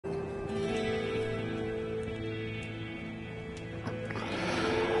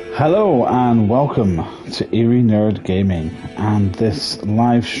Hello and welcome to Eerie Nerd Gaming and this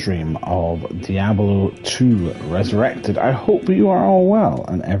live stream of Diablo 2 Resurrected. I hope you are all well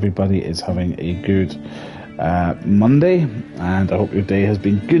and everybody is having a good Monday, and I hope your day has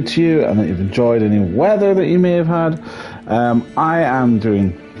been good to you and that you've enjoyed any weather that you may have had. I am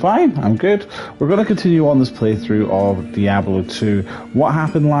doing fine, I'm good. We're going to continue on this playthrough of Diablo 2. What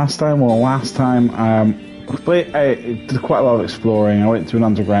happened last time? Well, last time I did quite a lot of exploring. I went through an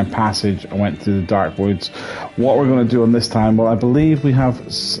underground passage. I went through the dark woods. What we're going to do on this time, well, I believe we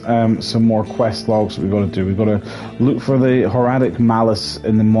have some more quest logs that we've got to do. We've got to look for the Horadic Malice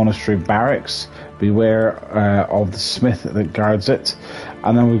in the Monastery Barracks. Beware of the smith that guards it.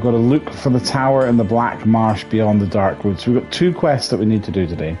 And then we've got to look for the tower in the Black Marsh beyond the dark woods. So we've got 2 quests that we need to do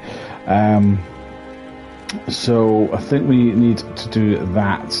today. So I think we need to do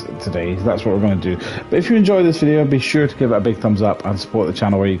that today. That's what we're going to do. But if you enjoy this video, be sure to give it a big thumbs up and support the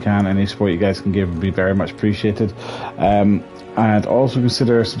channel where you can. Any support you guys can give would be very much appreciated. And also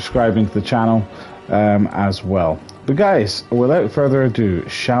consider subscribing to the channel as well. But guys, without further ado,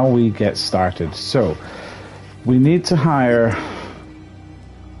 shall we get started? So we need to hire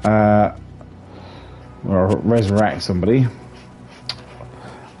or resurrect somebody.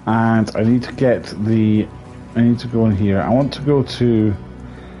 And I need to go in here. I want to go to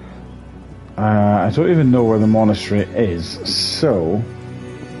I don't even know where the monastery is, so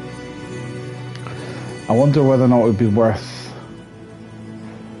I wonder whether or not it would be worth.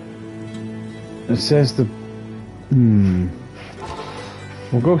 It says we'll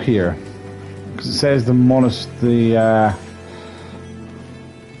go here because it says the monastery.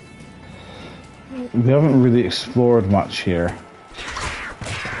 We haven't really explored much here,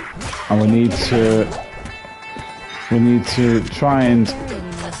 and we need to try and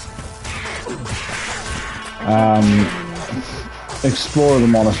explore the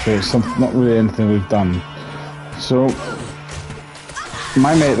monastery. It's not really anything we've done. So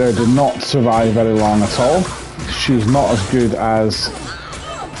my mate there did not survive very long at all. She's not as good as,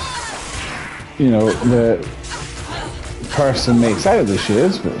 you know, the person makes out that she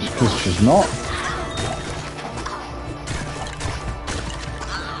is, but because she's not.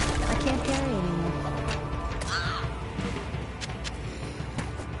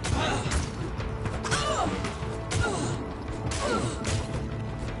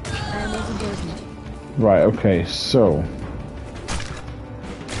 Right, okay, so.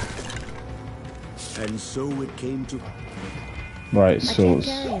 And so it came to. Right, so.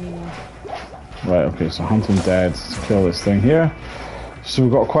 Right, okay, so hunting dead to kill this thing here. So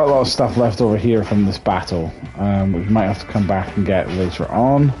we've got quite a lot of stuff left over here from this battle, which we might have to come back and get later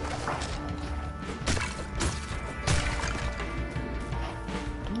on.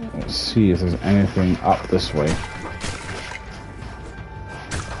 Let's see if there's anything up this way.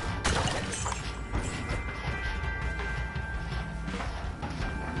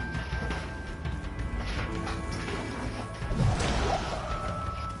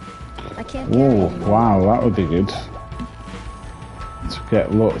 Oh, wow, that would be good. To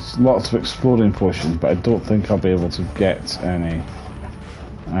get lots of exploding potions, but I don't think I'll be able to get any.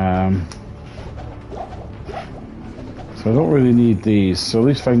 So I don't really need these, so at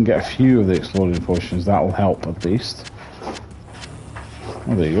least if I can get a few of the exploding potions, that will help at least. Oh,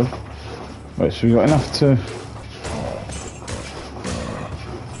 there you go. Right, so we've got enough to.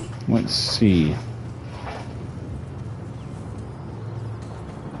 Let's see.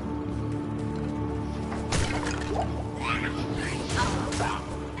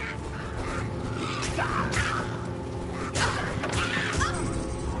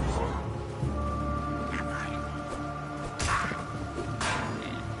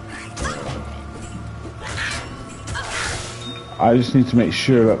 I just need to make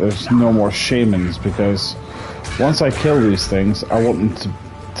sure that there's no more shamans, because once I kill these things, I want them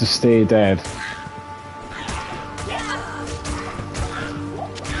to stay dead.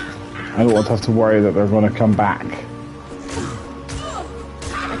 I don't want to have to worry that they're going to come back. I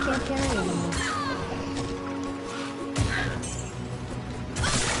can't carry anymore.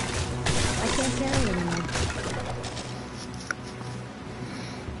 I can't carry anymore.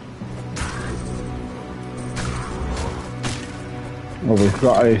 Well, we've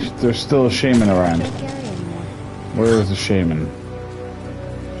got there's still a shaman around. I can't carry anymore. Where is the shaman?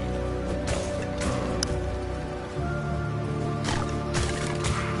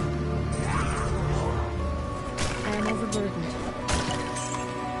 I am overburdened.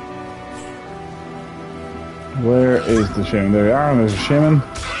 Where is the shaman? There we are, there's a shaman.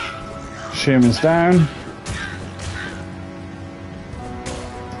 Shaman's down.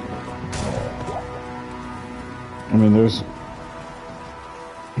 I mean, there's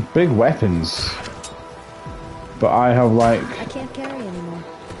big weapons. But I have like I can't carry anymore.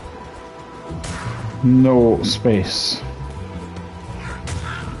 no space.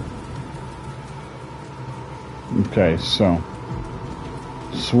 Okay, so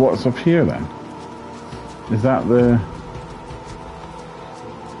what's up here then? Is that the...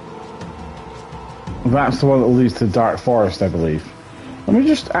 That's the one that leads to Dark Forest, I believe. Let me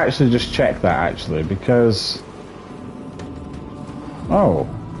just check that actually, because... Oh.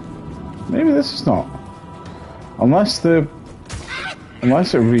 Maybe this is not. Unless it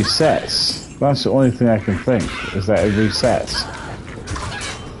resets. That's the only thing I can think, is that it resets.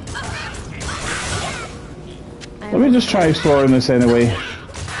 Let me just try exploring this anyway.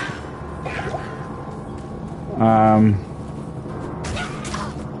 I'm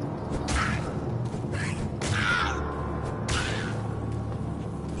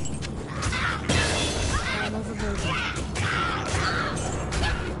overburdened.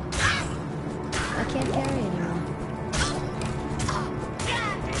 I can't carry anymore.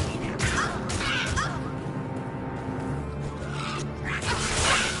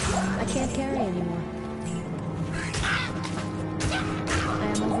 I can't carry anymore. I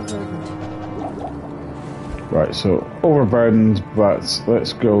am overburdened. Right, so overburdened, but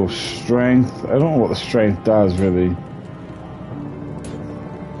let's go strength. I don't know what the strength does really.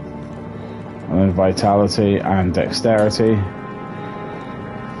 And then vitality and dexterity.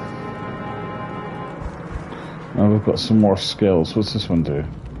 Now we've got some more skills. What's this one do?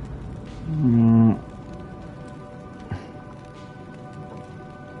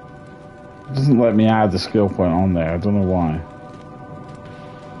 It doesn't let me add the skill point on there. I don't know why.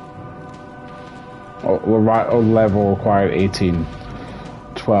 Oh, level required 18.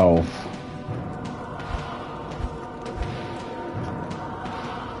 12.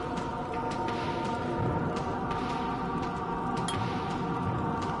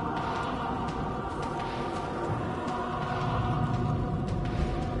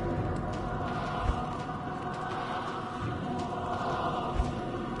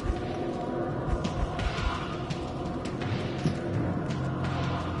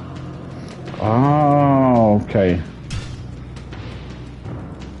 Oh, okay.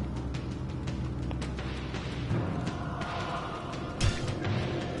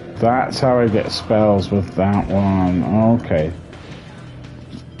 That's how I get spells with that one. Okay.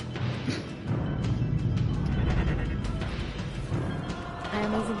 I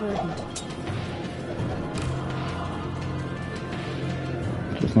am overburdened.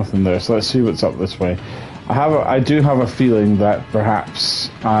 There's nothing there, so let's see what's up this way. I do have a feeling that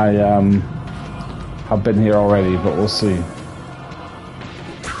perhaps I have been here already, but we'll see.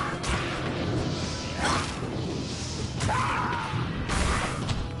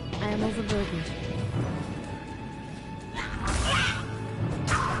 I am overburdened.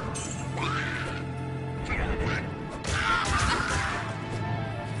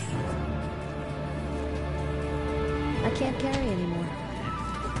 I can't carry anymore.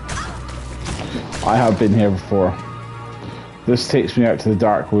 I have been here before. This takes me out to the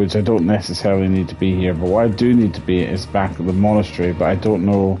Dark Woods. I don't necessarily need to be here, but what I do need to be is back at the monastery, but I don't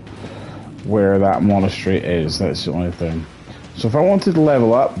know where that monastery is. That's the only thing. So if I wanted to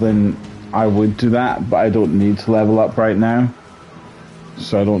level up, then I would do that, but I don't need to level up right now.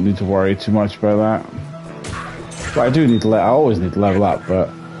 So I don't need to worry too much about that. But I do need to I always need to level up, but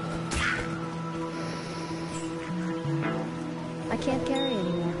I can't carry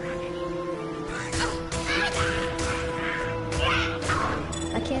anymore.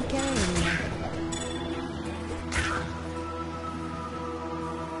 I can't carry anymore.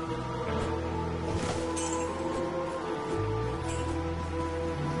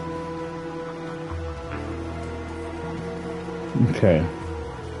 okay.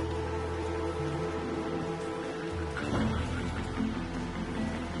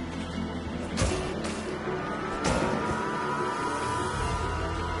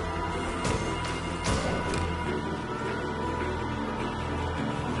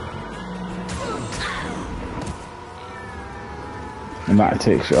 And that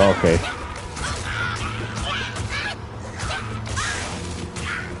takes you, okay.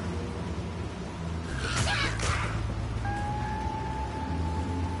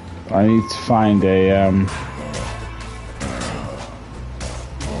 I need to find a,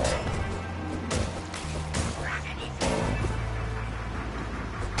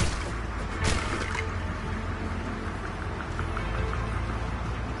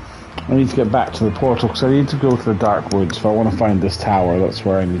 I need to get back to the portal because I need to go to the Dark Woods. If I want to find this tower, that's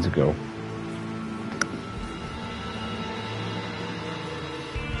where I need to go.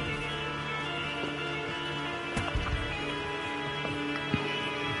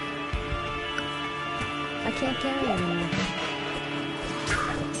 can't carry anymore.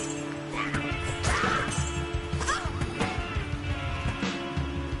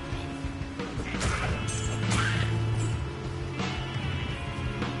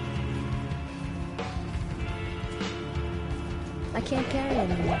 I can't carry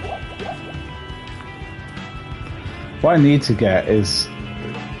anymore. What I need to get is,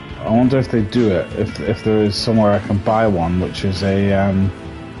 I wonder if they do it, if there is somewhere I can buy one, which is a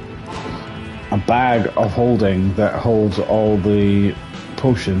bag of holding that holds all the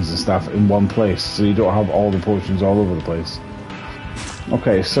potions and stuff in one place, so you don't have all the potions all over the place.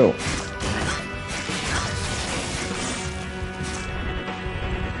 Okay, so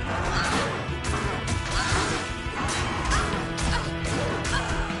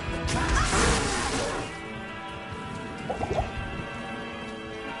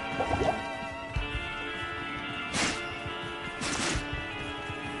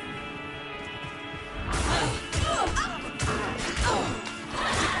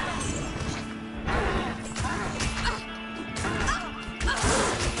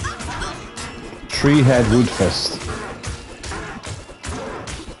Tree Head Wood Fist.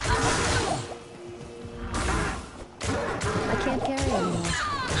 I can't carry anymore.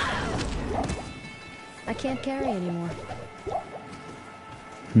 I can't carry anymore.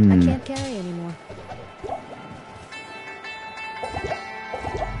 I can't carry anymore.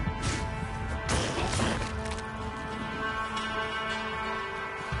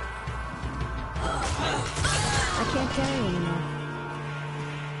 I can't carry anymore.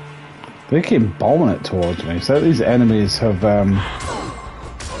 They keep bombing it towards me. So these enemies have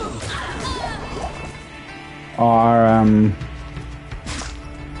are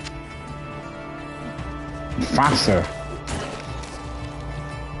faster.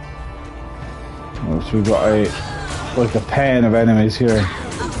 Oh, so we've got like a pen of enemies here.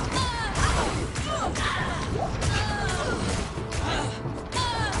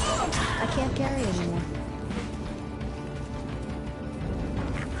 I can't carry anymore.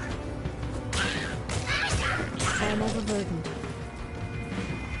 I am overburdened.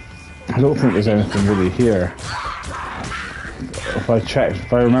 I don't think there's anything really here.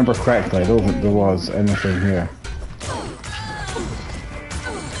 If I remember correctly, I don't think there was anything here.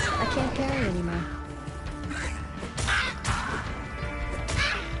 I can't carry anymore.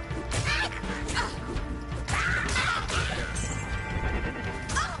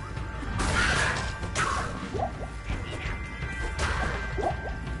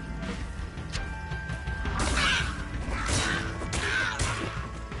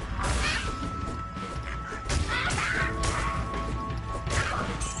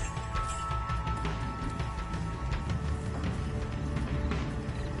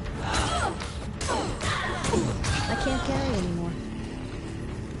 I can't carry anymore.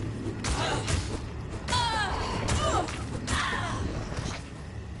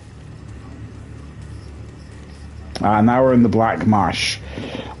 Now we're in the Black Marsh.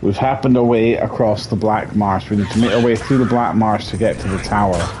 We've happened our way across the Black Marsh. We need to make our way through the Black Marsh to get to the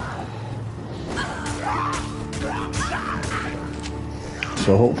tower.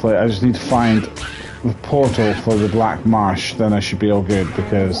 So hopefully I just need to find the portal for the Black Marsh, then I should be all good,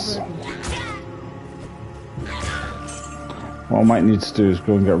 because what I might need to do is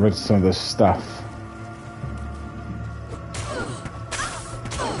go and get rid of some of this stuff.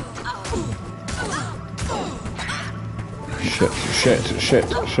 Shit.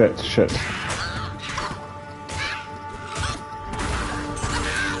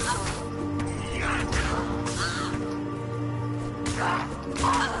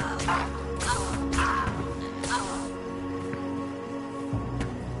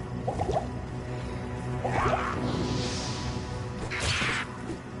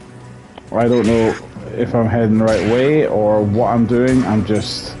 I don't know if I'm heading the right way or what I'm doing. I'm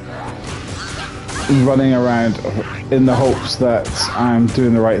just running around in the hopes that I'm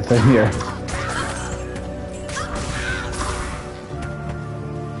doing the right thing here.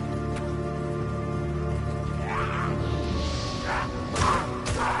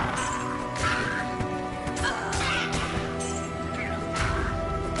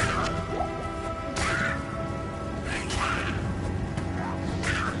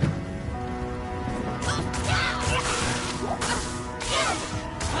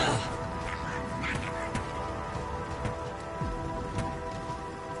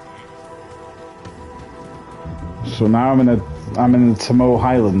 So now I'm in the Tamo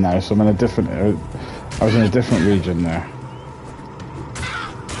Highland now, so I'm in a different I was in a different region there.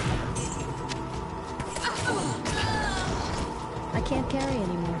 I can't carry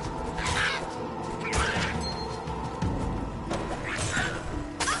anymore.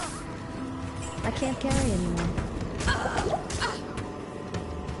 I can't carry anymore.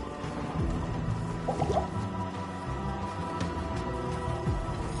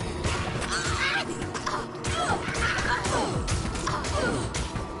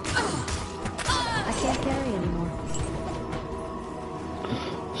 I can't carry anymore.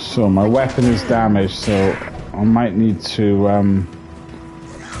 So my weapon is damaged, so I might need to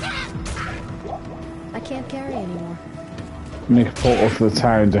I can't carry anymore. make a portal to the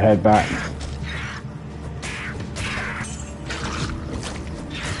town to head back.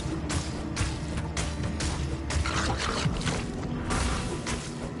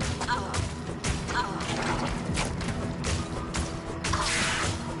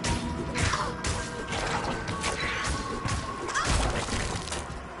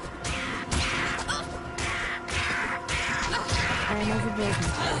 I am overburdened.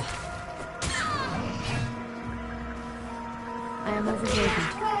 I am overburdened.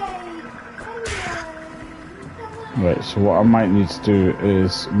 Right, so what I might need to do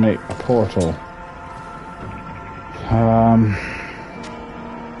is make a portal.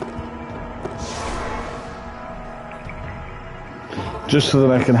 Just so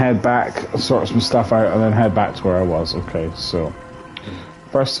that I can head back, sort some stuff out, and then head back to where I was. Okay, so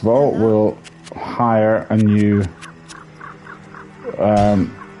first of all, we'll hire a new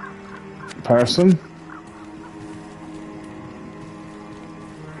person.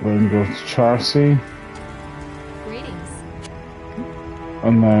 We're going to go to Charcy. Greetings.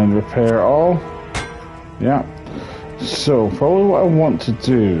 And then repair all. Yeah. So probably what I want to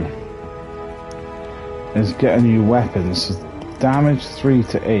do is get a new weapon. So damage 3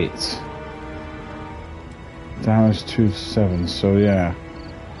 to 8. Damage 2 to 7. So yeah.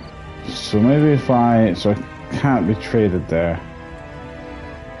 So maybe if I can't be traded there.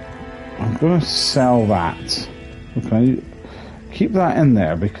 I'm gonna sell that. Okay. Keep that in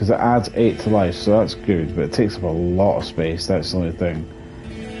there because it adds 8 to life, so that's good, but it takes up a lot of space, that's the only thing.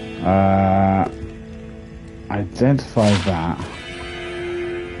 Identify that.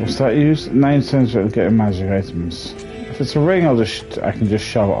 What's that use? 9 cents for getting magic items. If it's a ring, I can just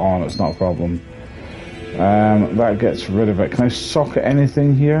shove it on, it's not a problem. That gets rid of it. Can I socket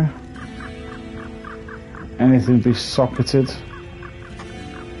anything here? Anything be socketed?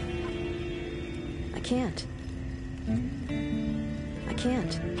 I can't. I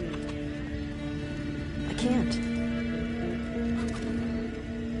can't. I can't.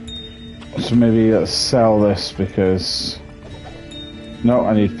 So maybe let's sell this because... No,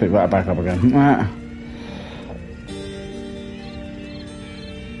 I need to pick that back up again.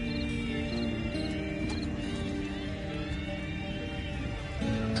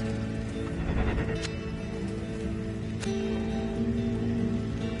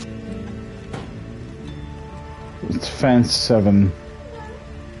 Defense 7.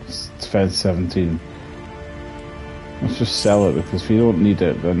 Defense 17. Let's just sell it because if you don't need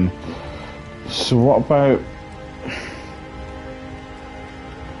it then... So what about...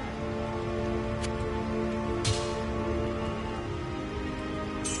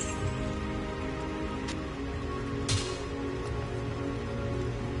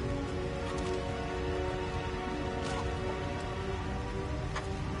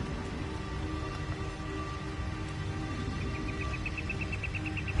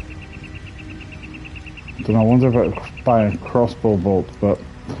 I wonder about buying a crossbow bolt, but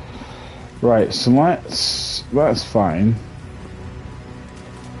right. So that's fine.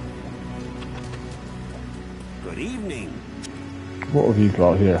 Good evening. What have you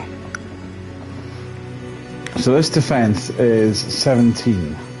got here? So this defense is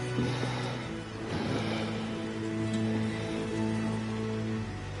 17.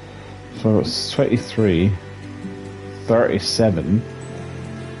 So it's 23, 37.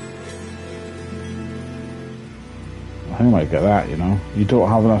 I think I might get that, you know. You don't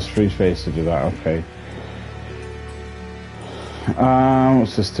have enough free space to do that, okay.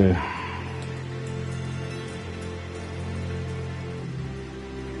 What's this do?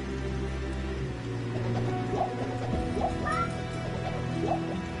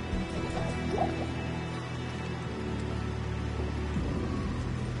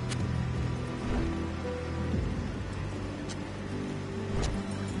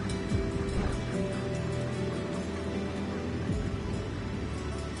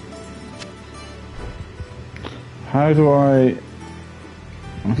 How do I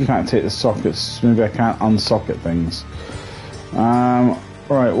can't take the sockets, maybe I can't unsocket things.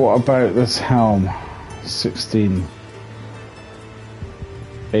 Right, what about this helm? 16.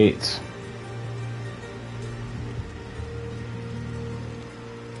 8.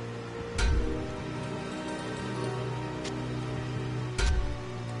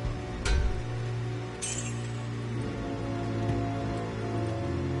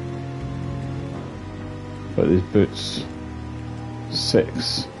 But these boots,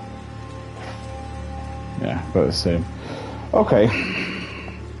 6. Yeah, about the same. Okay.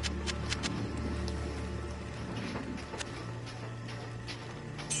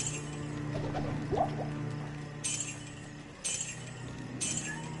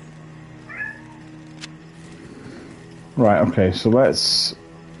 Right, okay, so let's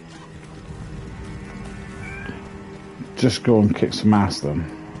just go and kick some ass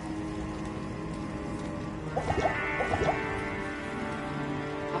then.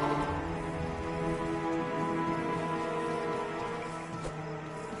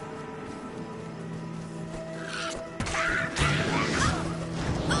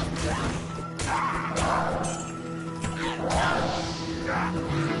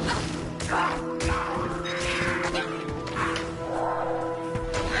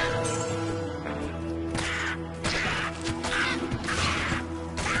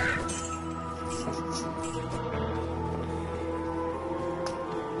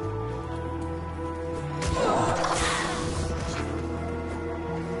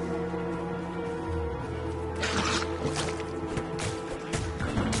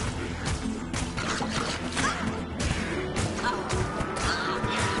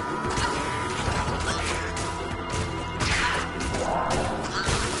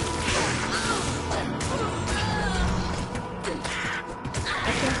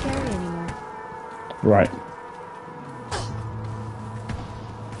 Right.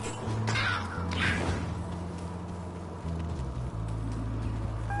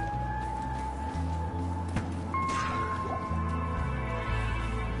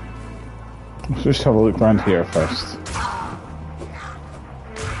 Let's just have a look around here first.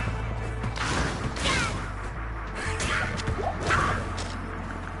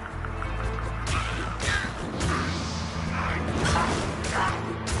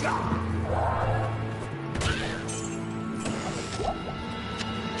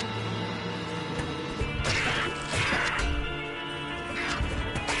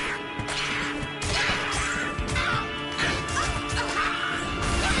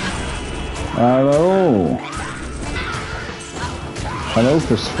 Hello. Hello,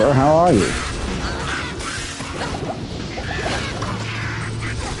 Christopher. How are you?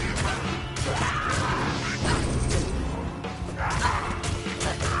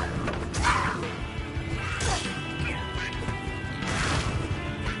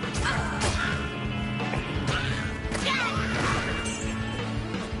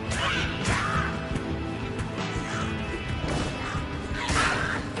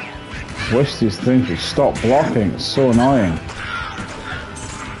 Wish these things would stop blocking. It's so annoying.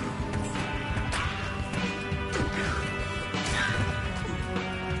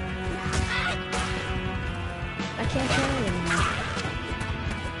 I can't carry anymore.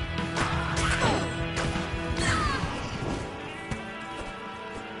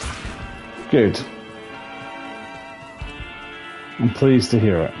 Good. I'm pleased to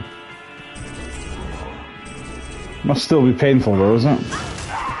hear it. Must still be painful though, isn't it?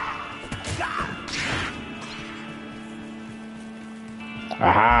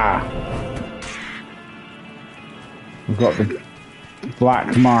 Aha! We've got the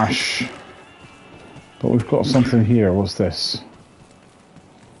Black Marsh. But we've got something here. What's this?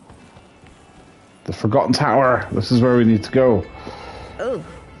 The Forgotten Tower. This is where we need to go. Oh,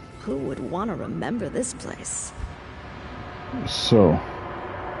 who would want to remember this place? So.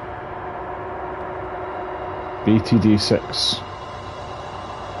 BTD6.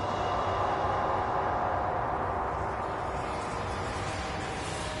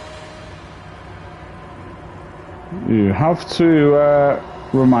 You have to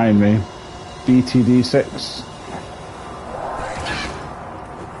remind me. BTD6.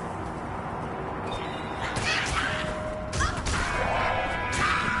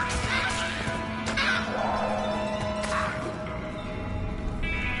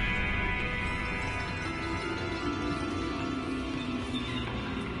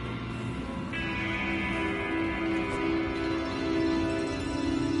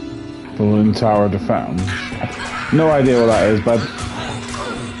 Balloon Tower Defense. No idea what that is, bud.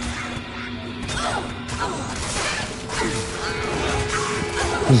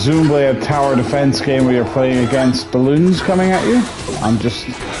 Presumably a tower defense game where you're playing against balloons coming at you. I'm just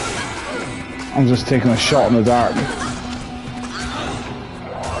taking a shot in the dark.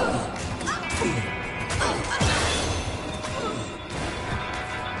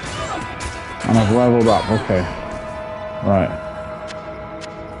 And I've leveled up, okay. Right.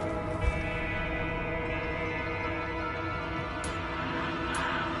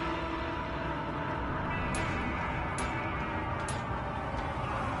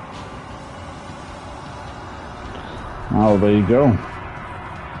 Oh, there you go.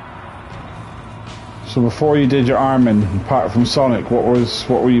 So before you did your arming, apart from Sonic, what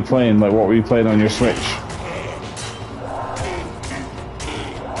were you playing? Like, what were you playing on your Switch? I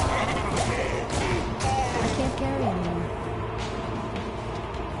can't carry anymore.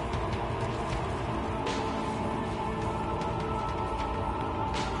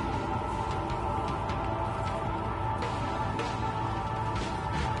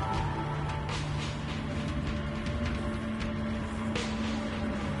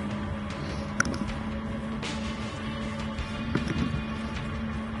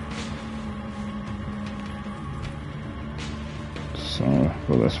 So,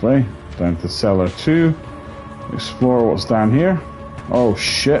 go this way, down to cellar 2, explore what's down here. Oh,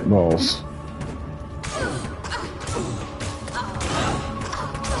 shit balls.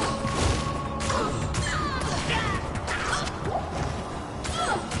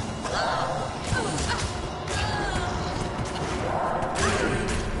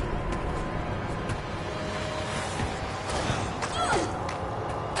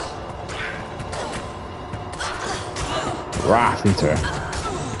 Wrath Eater.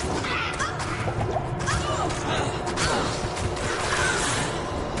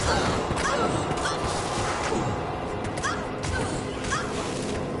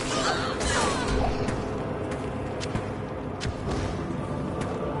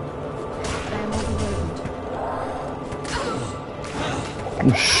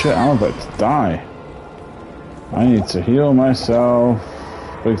 Oh shit, I'm about to die. I need to heal myself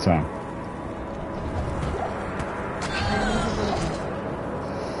big time.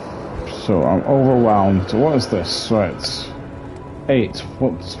 So I'm overwhelmed. What is this? Right. 8.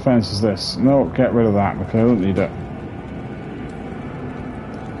 What fence is this? No, get rid of that because I don't need it.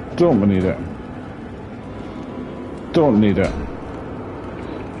 Don't need it. Don't need it.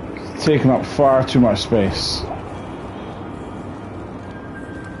 It's taking up far too much space.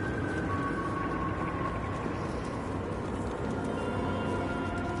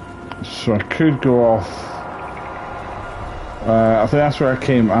 So I could go off. I think that's where I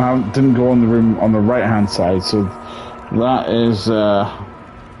came. I didn't go in the room on the right hand side, so that is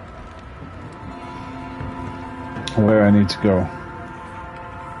where I need to go.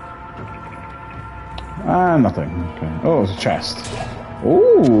 Ah, nothing. Okay. Oh, it's a chest.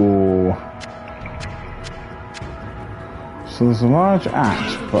 Ooh. So there's a large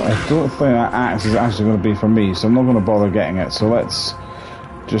axe, but I don't think that axe is actually going to be for me, so I'm not going to bother getting it. So let's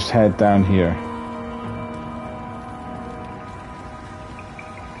just head down here.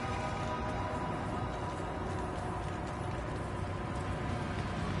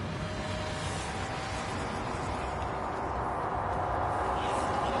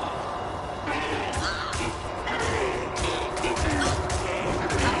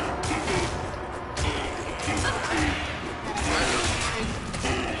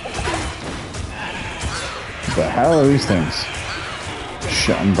 What the hell are these things?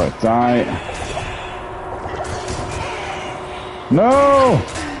 Shit, I'm about to die. No!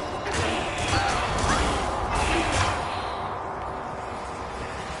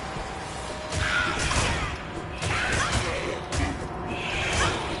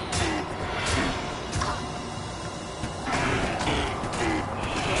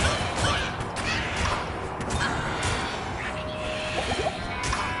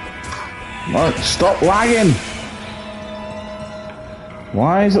 Mark, stop lagging!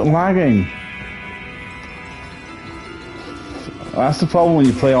 Why is it lagging? That's the problem when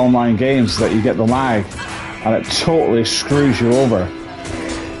you play online games, that you get the lag and it totally screws you over.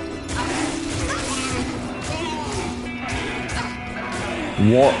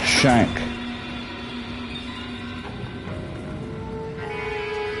 Warp shank.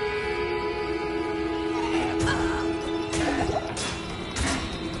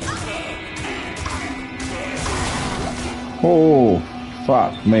 Oh,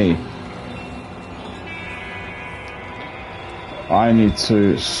 fuck me. I need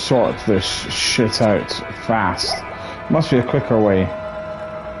to sort this shit out fast. Must be a quicker way.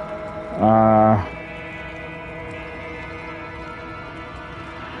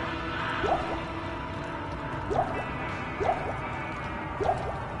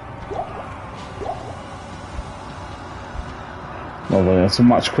 Lovely, that's a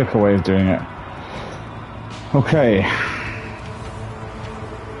much quicker way of doing it. Okay.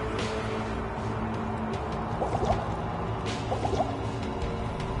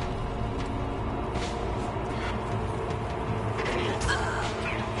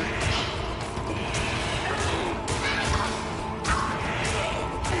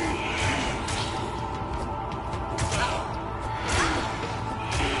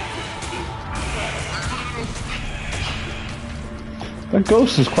 That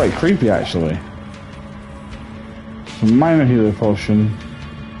ghost is quite creepy, actually. So minor healer potion.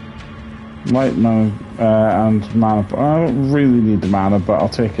 Light mana and mana. I don't really need the mana, but I'll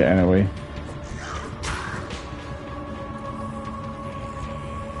take it anyway.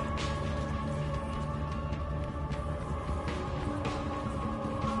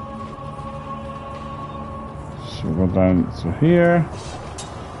 So we'll go down to here.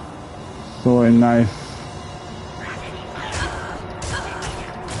 Throwing knife.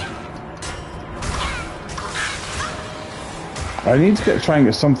 I need to try and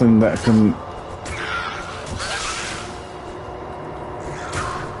get something that can...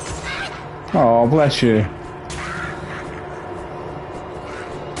 Oh, bless you.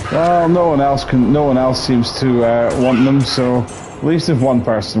 Well, no one else seems to want them, so at least if one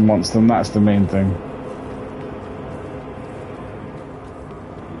person wants them, that's the main thing.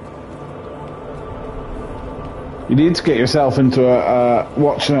 You need to get yourself into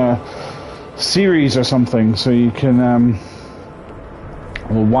watching a series or something, so you can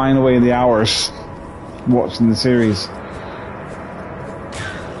whine away the hours watching the series.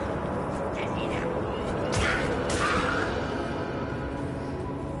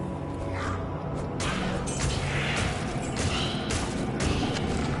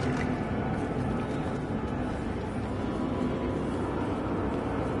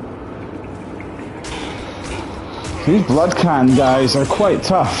 These blood can guys are quite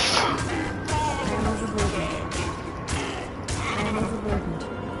tough.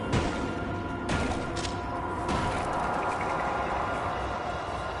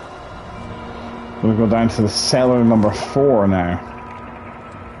 We'll go down to the cellar number 4 now.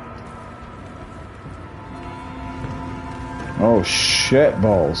 Oh shit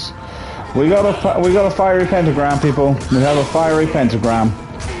balls! We got a fiery pentagram, people. We have a fiery pentagram.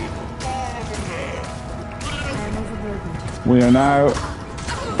 We are now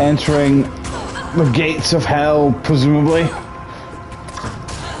entering the gates of hell, presumably.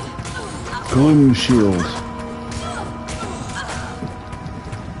 Gloom shield.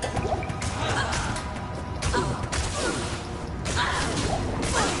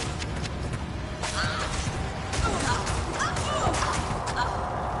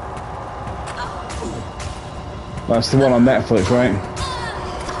 That's the one on Netflix, right?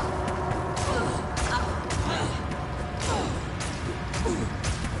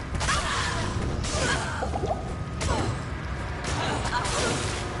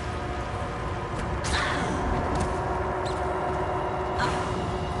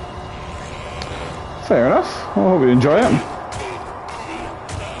 Fair enough. I hope you enjoy it.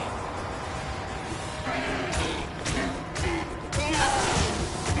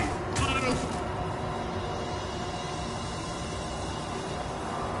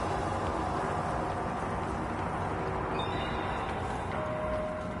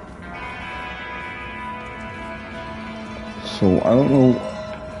 So, I don't know...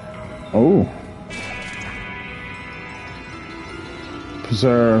 Oh.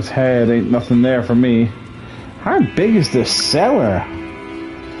 Preserved head, ain't nothing there for me. How big is this cellar?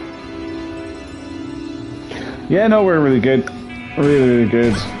 Yeah, no, we're really good. Really, really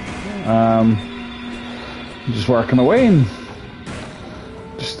good. Just working away and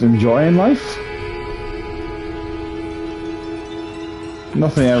just enjoying life.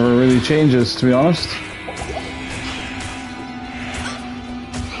 Nothing ever really changes, to be honest.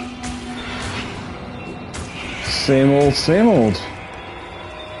 Same old, same old.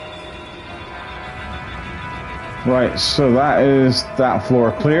 Right, so that is that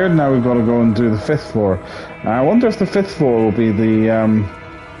floor cleared. Now we've got to go and do the 5th floor. I wonder if the 5th floor will be the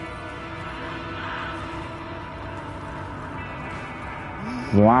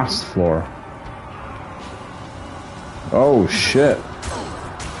last floor. Oh shit.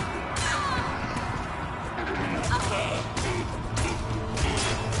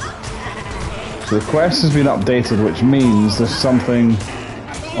 So the quest has been updated, which means there's something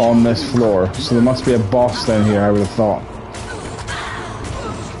on this floor. So there must be a boss down here, I would have thought.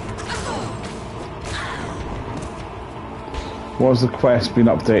 What has the quest been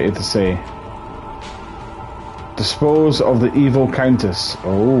updated to say? Dispose of the evil countess.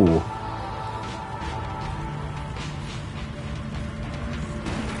 Oh.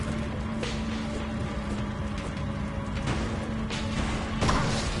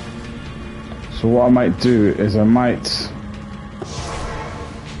 So what I might do is I might...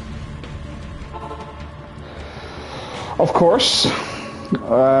 Of course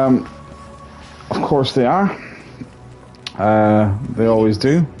they are. They always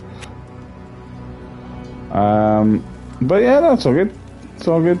do. But yeah, that's all good. It's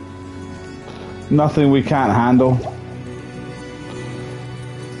all good. Nothing we can't handle.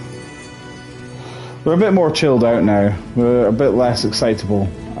 They're a bit more chilled out now. They're a bit less excitable,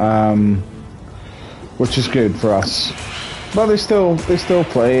 which is good for us. But they still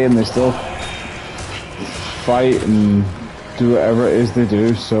play and they still fight and do whatever it is they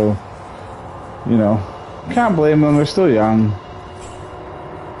do. So, you know, can't blame them. They're still young.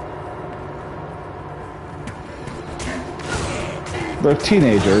 They're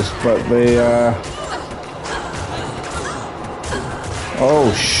teenagers, but they.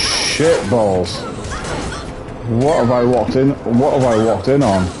 Oh shit balls! What have I walked in? What have I walked in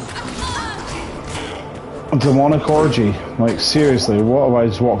on? A demonic orgy. Like, seriously, what have I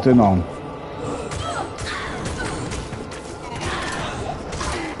just walked in on?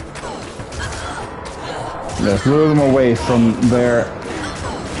 Yeah, lure them away from their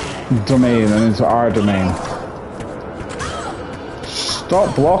domain and into our domain.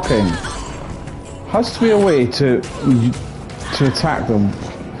 Stop blocking. Has to be a way to attack them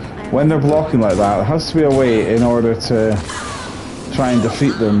when they're blocking like that. There has to be a way in order to try and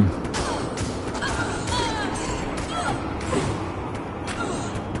defeat them.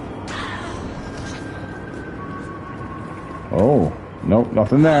 Oh, nope,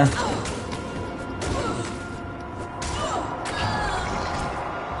 nothing there.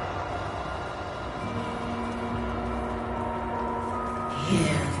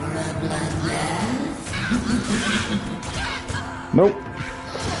 Nope.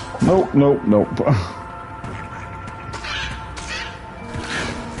 Nope, nope, nope. I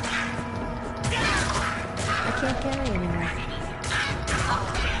can't carry anymore.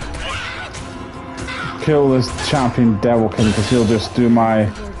 Kill this champion devil king because he'll just do my...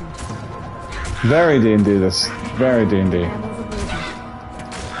 Very D&D this. Very D&D.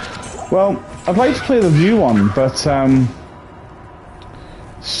 Well, I'd like to play the new one, but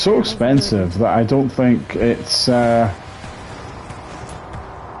so expensive that I don't think it's...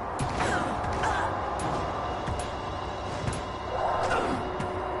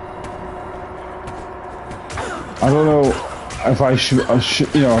 I don't know if I should,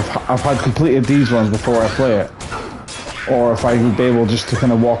 you know, if I've had completed these ones before I play it, or if I would be able just to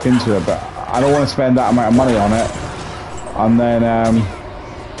kind of walk into it, but I don't want to spend that amount of money on it, and then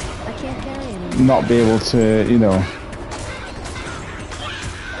I can't carry anymore. not be able to, you know.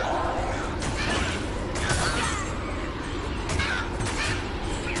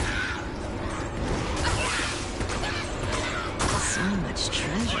 So much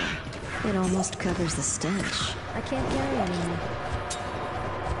treasure. It almost covers the stench. I can't carry anymore.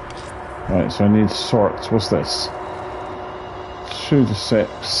 Right, so I need sorts. What's this? 2 to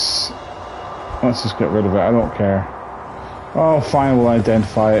 6. Let's just get rid of it. I don't care. Oh, fine. We'll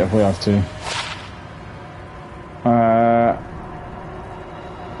identify it if we have to.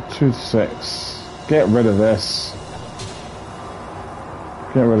 2 to 6. Get rid of this.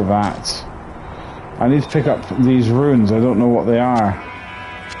 Get rid of that. I need to pick up these runes. I don't know what they are.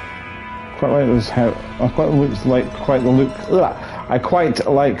 Quite like those. I quite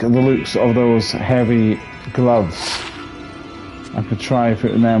like the looks of those heavy gloves. I could try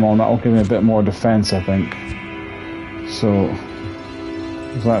putting them on. That'll give me a bit more defense, I think. So,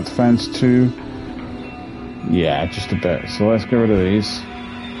 is that defense 2? Yeah, just a bit. So let's get rid of these.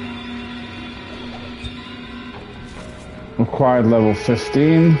 Required level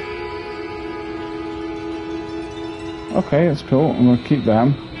 15. Okay, that's cool. I'm gonna keep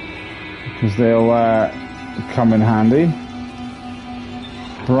them because they'll come in handy.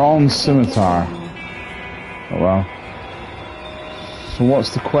 Bronze scimitar. Oh well. So what's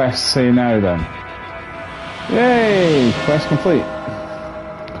the quest say now then? Yay! Quest complete.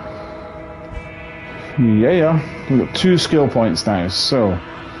 Yeah. We've got 2 skill points now, so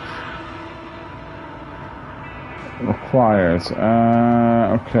required.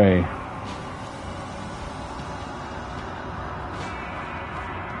 Okay.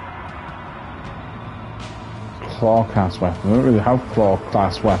 Claw cast weapon. I don't really have claw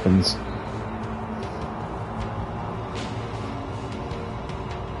class weapons.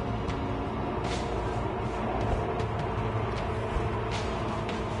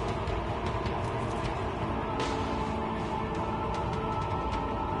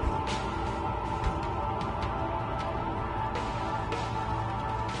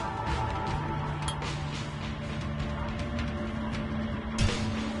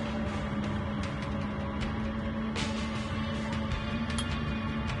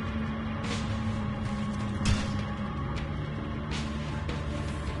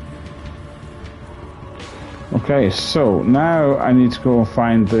 Okay, so now I need to go and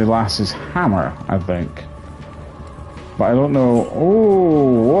find the lass's hammer, I think. But I don't know...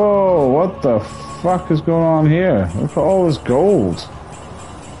 Oh, whoa, what the fuck is going on here? Look at all this gold.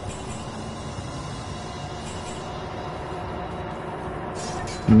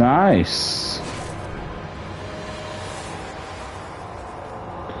 Nice.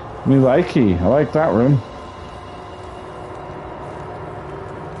 Me likey. I like that room.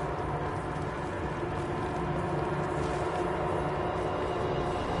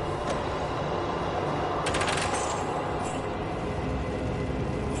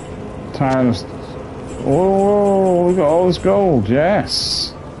 Times. Oh, look at all this gold.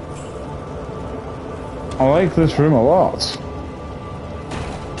 Yes. I like this room a lot.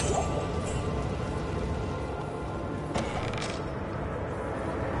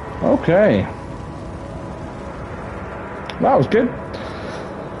 Okay. That was good.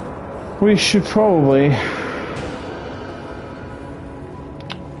 We should probably...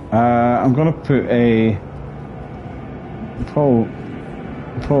 I'm going to put a...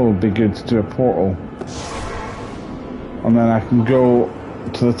 Probably be good to do a portal. And then I can go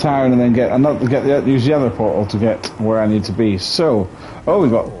to the town and then use the other portal to get where I need to be. So, oh, we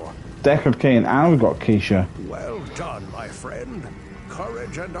got Deckard Cain and we got Keisha. Well done, my friend.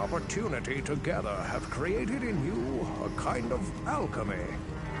 Courage and opportunity together have created in you a kind of alchemy.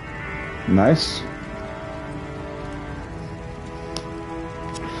 Nice.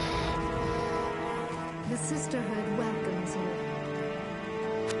 The Sisterhood welcomes you.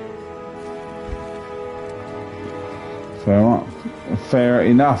 Fair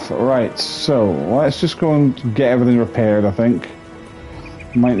enough. Right, so let's just go and get everything repaired, I think.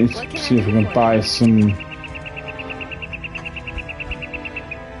 Might need to see if we can buy some...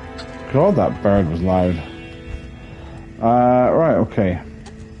 God, that bird was loud. Right, okay.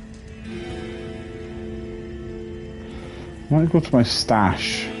 Might go to my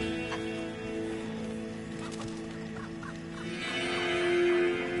stash.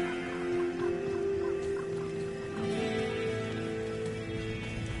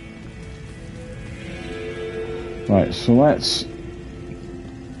 Right, so let's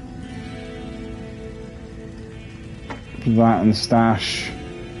put that in the stash.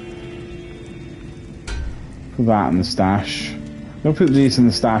 Put that in the stash. I'll put these in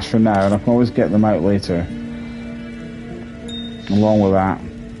the stash for now, and I can always get them out later. Along with that.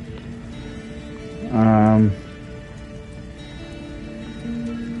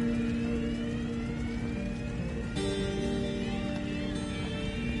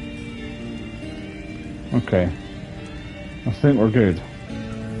 Okay. I think we're good.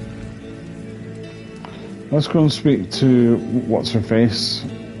 Let's go and speak to what's-her-face.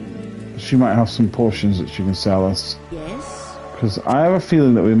 She might have some potions that she can sell us. Yes? Because I have a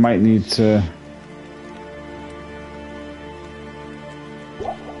feeling that we might need to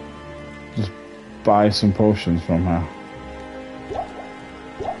just buy some potions from her.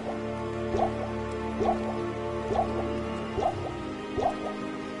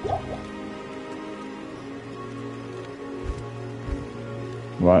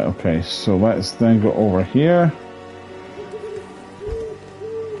 Right, okay, so let's then go over here.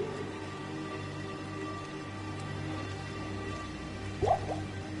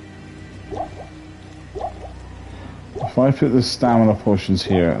 If I put the stamina potions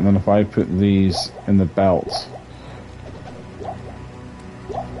here, and then if I put these in the belt.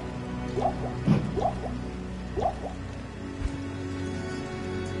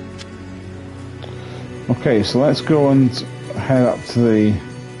 Okay, so let's go and head up to the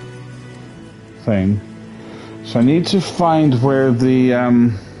thing. So I need to find where the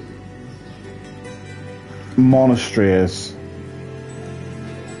monastery is.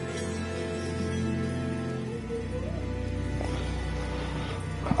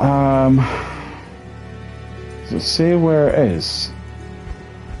 Does it say where it is?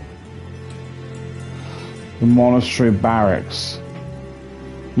 The monastery barracks.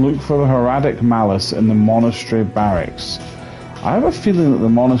 Look for the heraldic malice in the monastery barracks. I have a feeling that the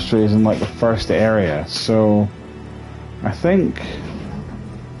monastery is in like the first area, so I think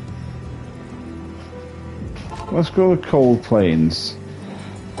let's go to Cold Plains.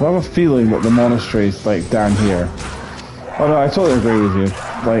 I have a feeling that the monastery is like down here. Oh no, I totally agree with you.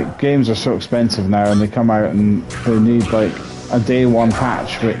 Like, games are so expensive now, and they come out and they need like a day one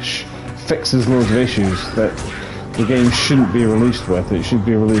patch which fixes loads of issues that the game shouldn't be released with. It should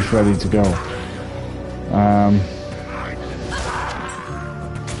be released ready to go.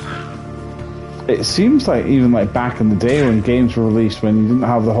 It seems like even like back in the day when games were released, when you didn't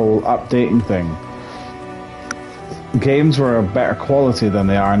have the whole updating thing, games were a better quality than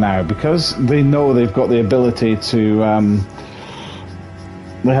they are now, because they know they've got the ability to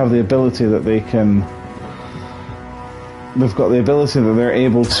they have the ability that they can, they've got the ability that they're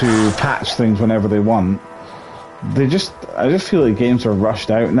able to patch things whenever they want. I just feel like games are rushed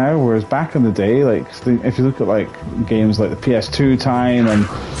out now, whereas back in the day, like if you look at like games like the PS2 time and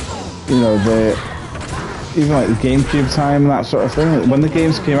you know even like the GameCube time and that sort of thing, like, when the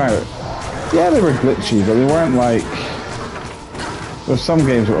games came out, yeah, they were glitchy, but they weren't like. There's some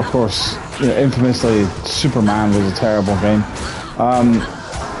games, of course, you know, infamously Superman was a terrible game.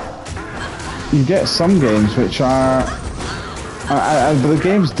 You get some games which are, but the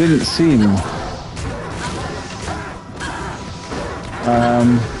games didn't seem.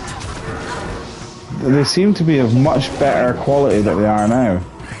 They seem to be of much better quality than they are now.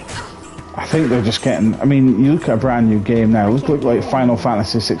 I think they're just getting. I mean, you look at a brand new game now. Look like Final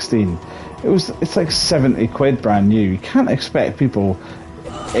Fantasy 16. It's like 70 quid brand new. You can't expect people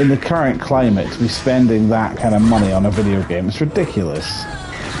in the current climate to be spending that kind of money on a video game. It's ridiculous.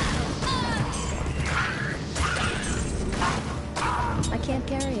 I can't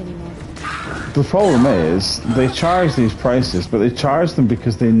carry anymore. The problem is they charge these prices, but they charge them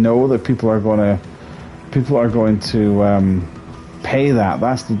because they know that people are going to pay that.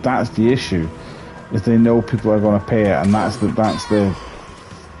 That's the issue. Is they know people are going to pay it, and that's the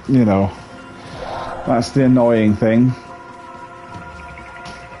you know, that's the annoying thing.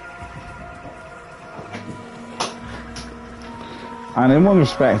 And in one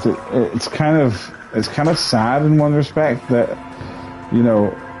respect, it's kind of sad in one respect that, you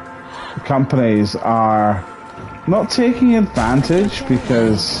know, companies are not taking advantage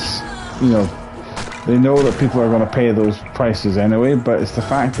because, you know, they know that people are going to pay those prices anyway, but it's the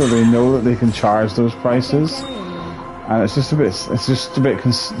fact that they know that they can charge those prices, and it's just a bit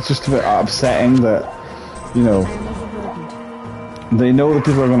upsetting that, you know, they know that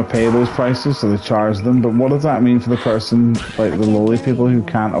people are going to pay those prices, so they charge them. But what does that mean for the person, like the lowly people who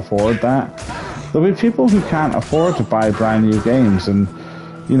can't afford that? There'll be people who can't afford to buy brand new games, and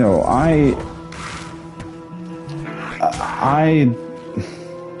you know,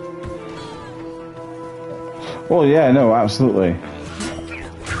 well, yeah, no, absolutely.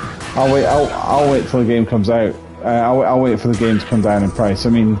 I'll wait till the game comes out. I'll wait for the game to come down in price. I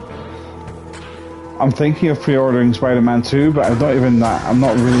mean, I'm thinking of pre-ordering Spider-Man 2, but I'm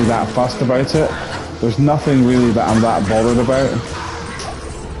not really that fussed about it. There's nothing really that I'm that bothered about.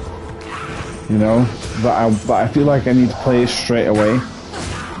 You know, but I feel like I need to play it straight away.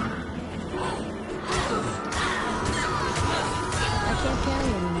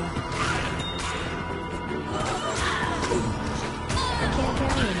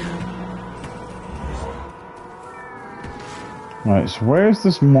 Right, so where's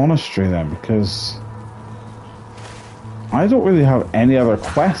this monastery then? Because I don't really have any other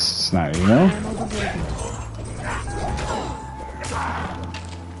quests now, you know?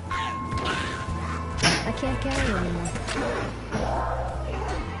 I can't carry anymore.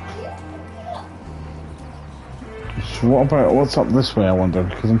 So what's up this way, I wonder?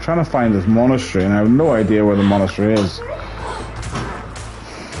 Because I'm trying to find this monastery and I have no idea where the monastery is.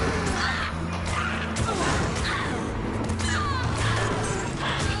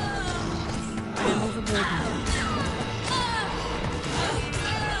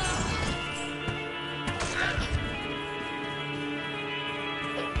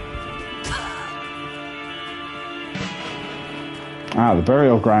 Ah, the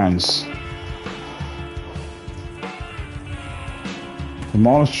burial grounds. The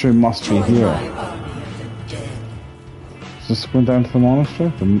monastery must be here. Is this going down to the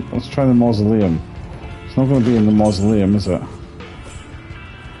monastery? Let's try the mausoleum. It's not going to be in the mausoleum, is it?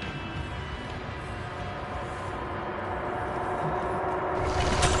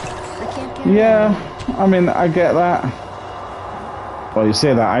 Yeah, I mean, I get that. Well, you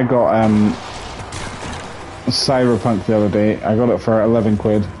say that. I got Cyberpunk the other day. I got it for 11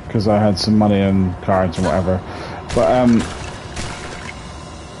 quid because I had some money and cards and whatever. But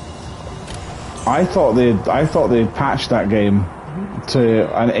I thought they'd patched that game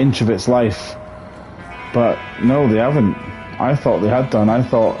to an inch of its life, but no, they haven't. I thought they had done. I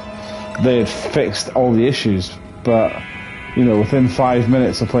thought they had fixed all the issues, but you know, within 5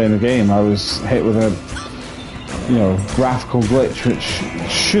 minutes of playing the game, I was hit with a, you know, graphical glitch which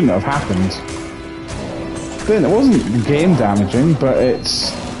shouldn't have happened. Then it wasn't game damaging, but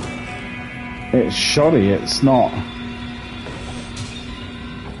it's shoddy. It's not.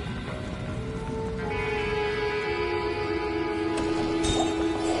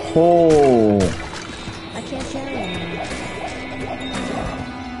 Oh. I can't carry anymore.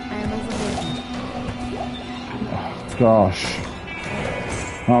 I am overburdened. Gosh.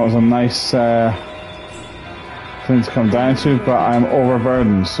 That was a nice thing to come down to, but I'm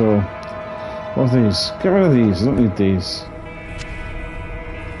overburdened, so what are these? Get rid of these, I don't need these.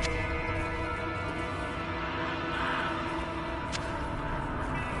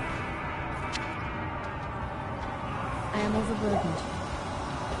 I am overburdened.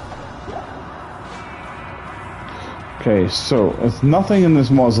 Okay, so there's nothing in this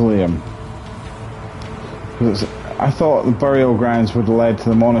mausoleum. I thought the burial grounds would have led to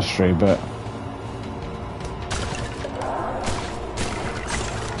the monastery, but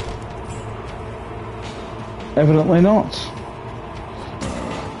evidently not.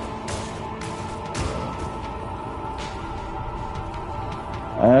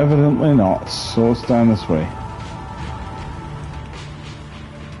 Evidently not. So it's down this way.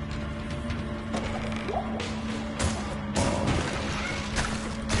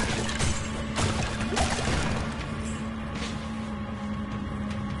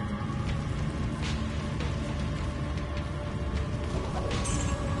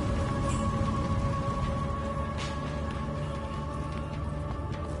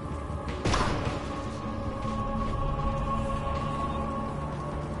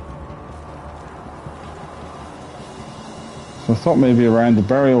 I thought maybe around the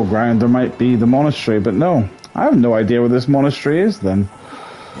burial ground there might be the monastery, but no. I have no idea where this monastery is then.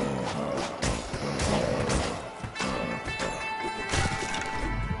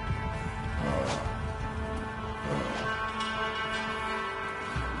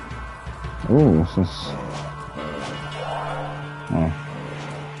 Oh, this is... Oh.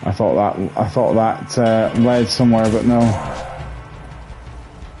 I thought that led somewhere, but no.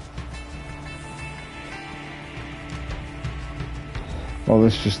 Oh,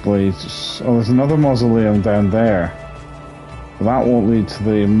 this just leads... Oh, there's another mausoleum down there. But that won't lead to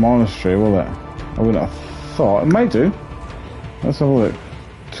the monastery, will it? I wouldn't have thought. It might do. Let's have a look.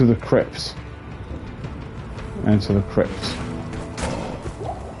 To the crypts. Into the crypts.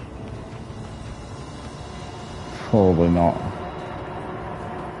 Probably not.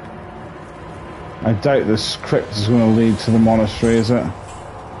 I doubt this crypt is going to lead to the monastery, is it?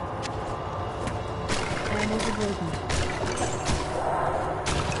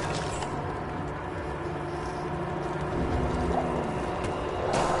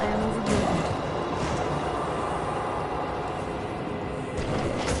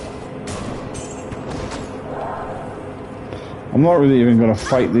 I'm not really even going to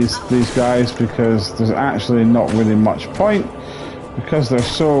fight these guys because there's actually not really much point because they're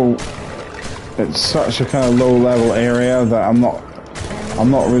so... It's such a kind of low level area that I'm not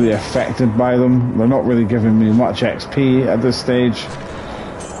really affected by them. They're not really giving me much XP at this stage,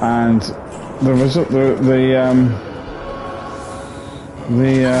 and the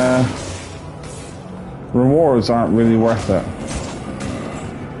rewards aren't really worth it.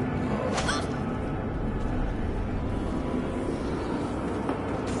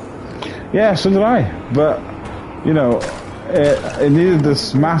 Yeah, so did I. But you know, it needed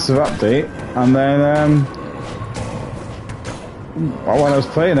this massive update, and then when I was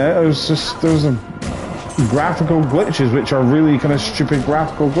playing it, there was graphical glitches, which are really kind of stupid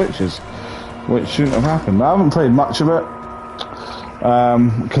graphical glitches, which shouldn't have happened. I haven't played much of it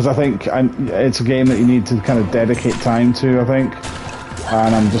because I think it's a game that you need to kind of dedicate time to, I think,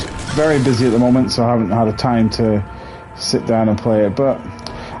 and I'm just very busy at the moment, so I haven't had a time to sit down and play it. But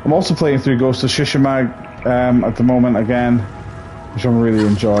I'm also playing through Ghost of Tsushima at the moment again, which I'm really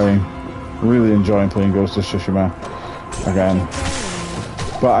enjoying. Really enjoying playing Ghost of Tsushima again.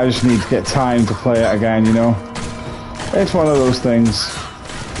 But I just need to get time to play it again, you know? It's one of those things.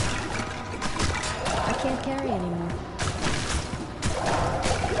 I can't carry anymore.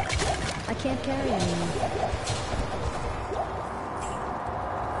 I can't carry anymore.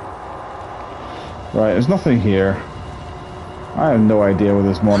 Right, there's nothing here. I have no idea where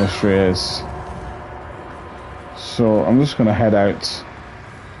this monastery is. So I'm just going to head out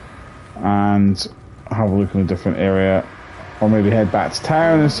and have a look in a different area, or maybe head back to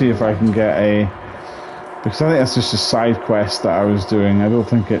town and see if I can get a... Because I think that's just a side quest that I was doing. I don't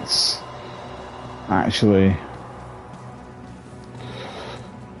think it's actually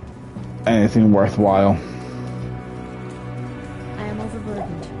anything worthwhile. I am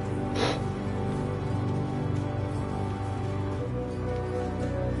overburdened.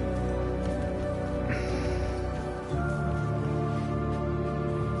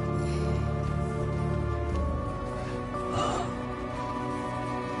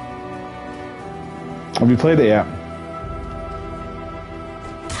 Have you played it yet?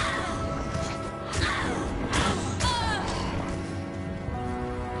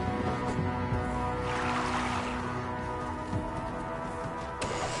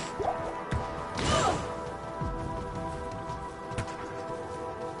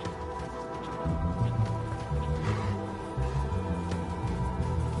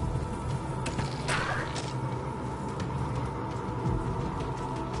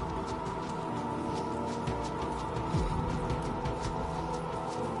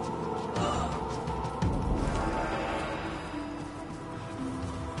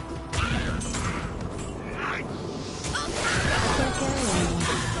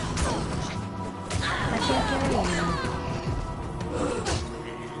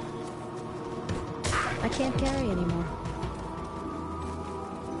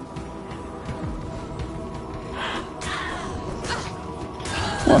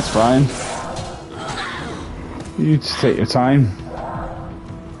 That's fine. You just take your time.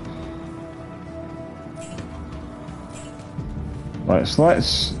 Right, so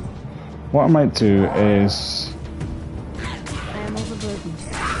let's... What I might do is... I am overburdened.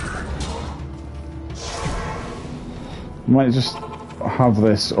 I might just have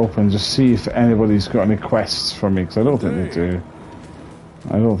this open, just see if anybody's got any quests for me, because I don't think they do.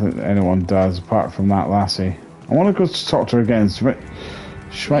 I don't think anyone does, apart from that lassie. I want to go to talk to her again.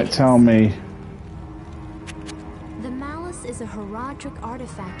 She might tell me... The malice is a heraldric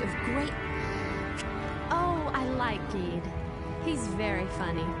artifact of great... Oh, I like Geed. He's very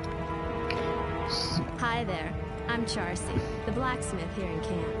funny. Hi there. I'm Charcy, the blacksmith here in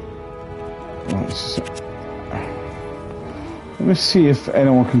camp. Let me see if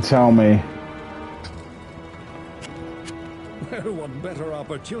anyone can tell me. Well, what better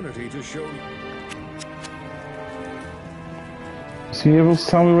opportunity to show you? Is he able to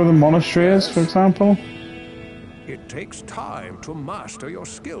tell me where the monastery is, for example? It takes time to master your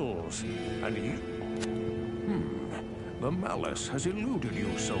skills, and you... The malice has eluded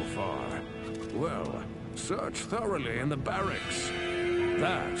you so far. Well, search thoroughly in the barracks.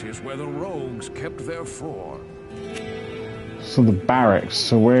 That is where the rogues kept their fore. So the barracks.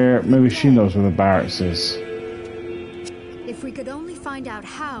 So where... Maybe she knows where the barracks is. If we could only find out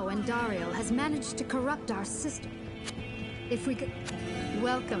how Andariel has managed to corrupt our system. If we could...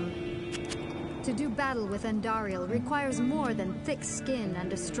 Welcome. To do battle with Andariel requires more than thick skin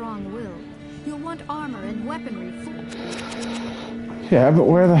and a strong will. You'll want armor and weaponry full... Yeah, but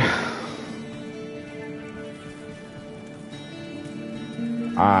where the...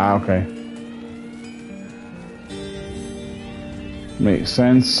 Ah, okay. Makes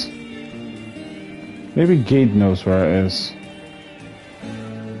sense. Maybe Gade knows where it is.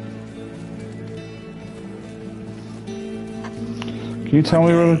 Can you tell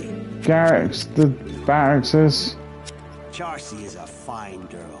me where the barracks is? Charcy is a fine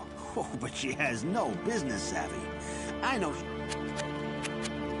girl. Oh, but she has no business savvy. I know...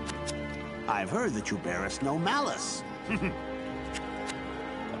 I've heard that you bear us no malice.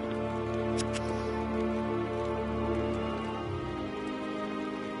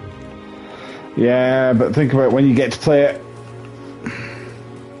 Yeah, but think about when you get to play it.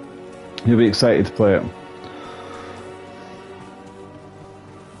 You'll be excited to play it.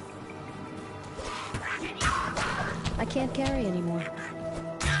 I can't carry anymore.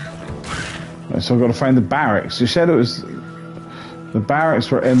 Right, so I've got to find the barracks. You said it was... The barracks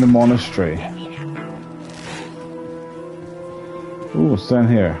were in the monastery. Ooh, it's down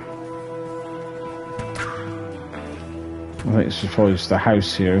here. I think it's probably just the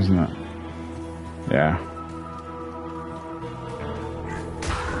house here, isn't it? Yeah.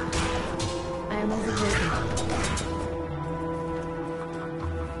 I am overburdened.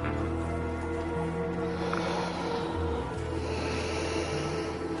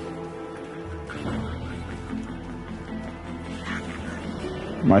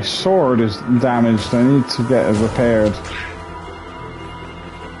 My sword is damaged. I need to get it repaired.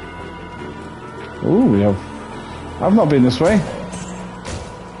 Ooh, we have... I've not been this way.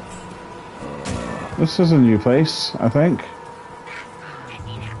 This is a new place, I think.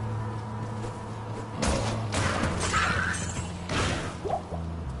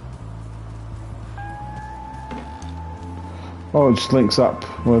 Oh, it just links up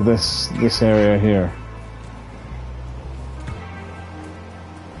with this area here.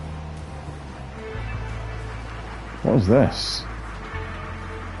 What was this?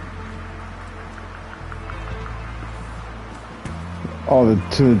 Oh,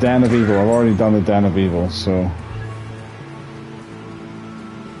 to the Den of Evil. I've already done the Den of Evil, so...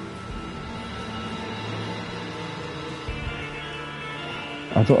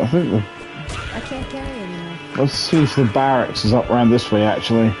 I think the... I can't carry anymore. Let's see if the barracks is up around this way,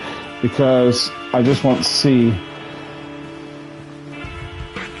 actually. Because I just want to see...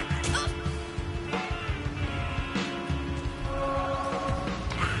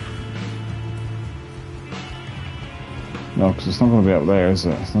 No, because it's not going to be up there, is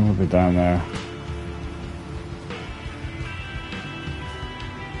it? It's not going to be down there.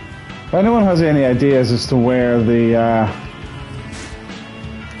 If anyone has any ideas as to where the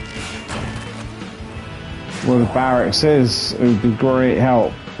barracks is, it would be great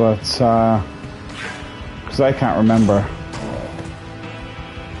help. But because I can't remember.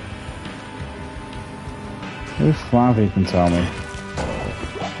 Maybe Flavie can tell me.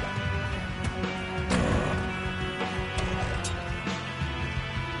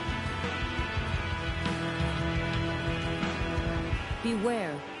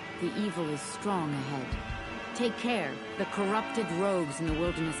 Beware, the evil is strong ahead. Take care. The corrupted rogues in the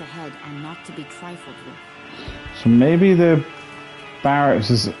wilderness ahead are not to be trifled with. So maybe the barracks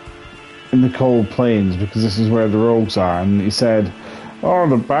is in the cold plains because this is where the rogues are. And he said, oh,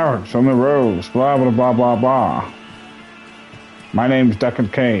 the barracks and the rogues, blah, blah, blah, blah, blah. My name's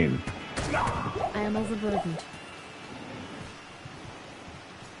Deckard Cain. I am overburdened.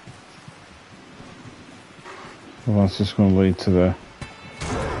 Well, that's just going to lead to the...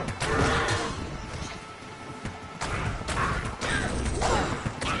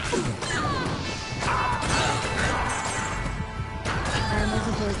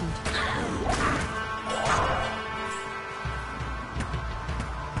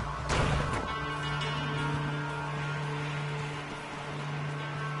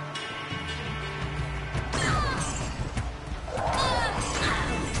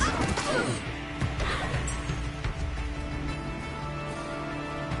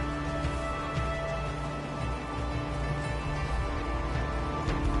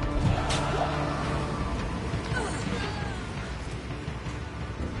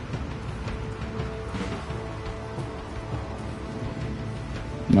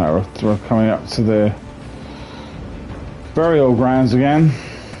 No, we're coming up to the burial grounds again.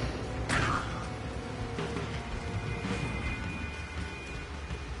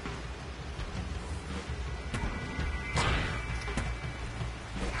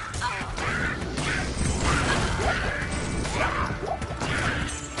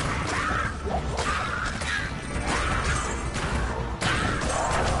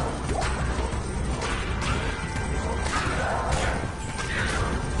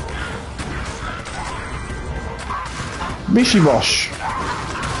 Bishibosh.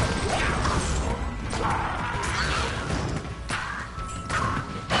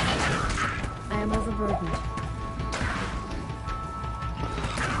 I am overburdened.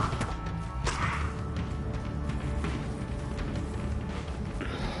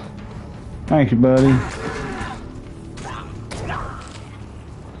 Thank you, buddy.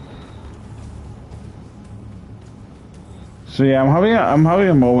 So yeah, I'm having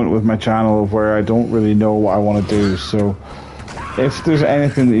a moment with my channel where I don't really know what I want to do. So if there's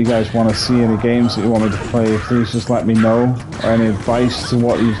anything that you guys want to see, any games that you want me to play, please just let me know. Or any advice to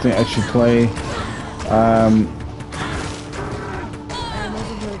what you think I should play.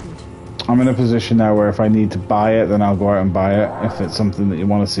 I'm in a position now where if I need to buy it, then I'll go out and buy it if it's something that you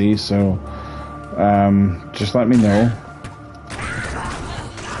want to see. So just let me know.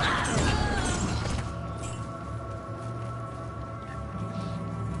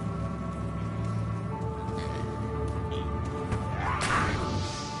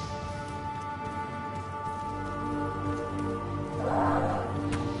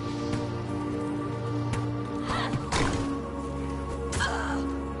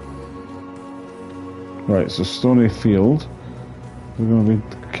 Right, so Stony Field. We're going to be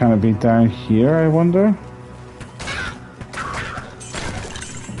kind of be down here, I wonder.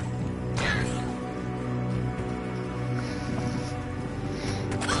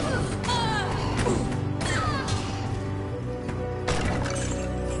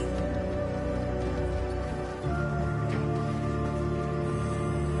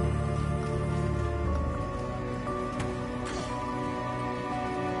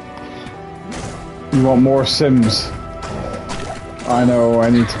 You want more Sims? I know, I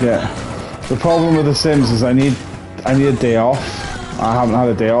need to get... The problem with the Sims is I need a day off. I haven't had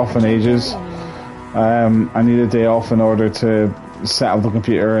a day off in ages. I need a day off in order to set up the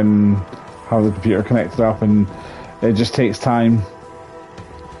computer and have the computer connected up, and it just takes time.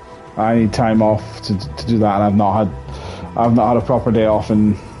 I need time off to do that, and I've not had a proper day off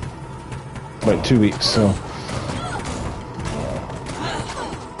in like 2 weeks, so...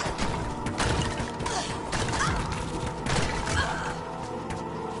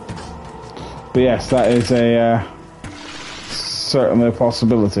 But yes, that is certainly a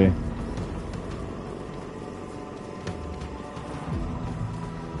possibility.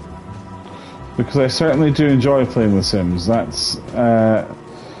 Because I certainly do enjoy playing The Sims. That's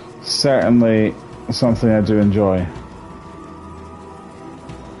certainly something I do enjoy.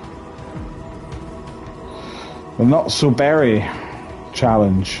 The Not So Berry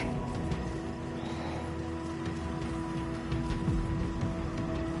challenge.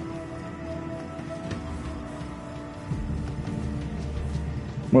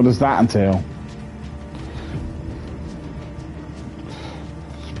 What does that entail?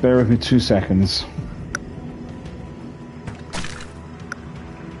 Just bear with me 2 seconds.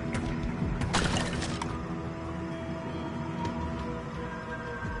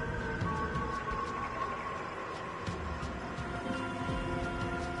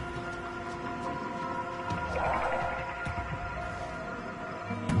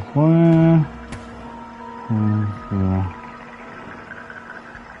 Where?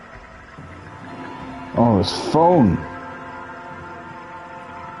 Oh, his phone.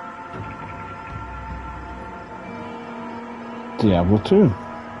 Diablo 2.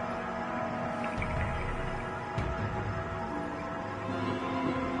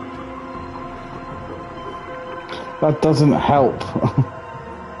 That doesn't help.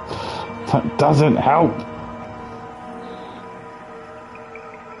 That doesn't help.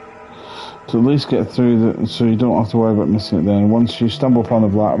 To at least get through the, so you don't have to worry about missing it then. Once you stumble upon the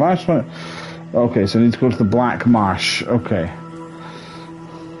black marsh, okay, so I need to go to the black marsh. Okay.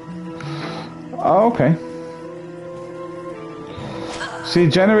 Oh, okay. See,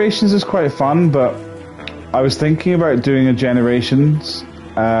 Generations is quite fun, but I was thinking about doing a Generations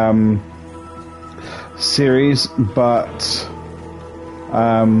series, but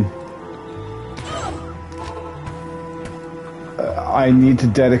I would need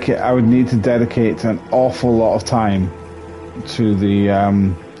to dedicate an awful lot of time to the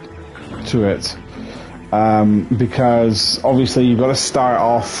to it, because obviously you've got to start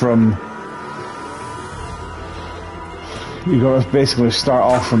off from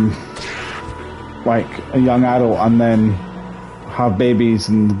like a young adult and then have babies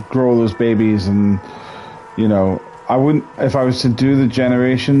and grow those babies, and you know, I wouldn't, if I was to do the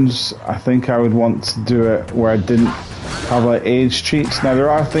Generations, I think I would want to do it where I didn't have like age cheats. Now there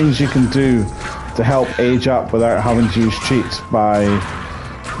are things you can do to help age up without having to use cheats by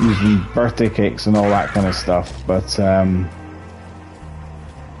using birthday cakes and all that kind of stuff, but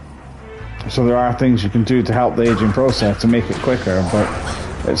so there are things you can do to help the aging process to make it quicker, but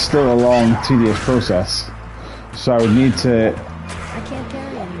it's still a long, tedious process. So I would need to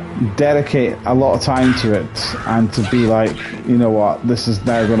dedicate a lot of time to it, and to be like, you know what, this is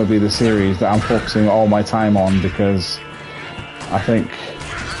now going to be the series that I'm focusing all my time on, because I think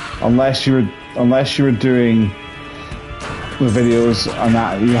unless you were doing the videos and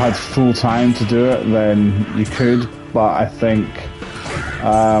that you had full time to do it, then you could, but I think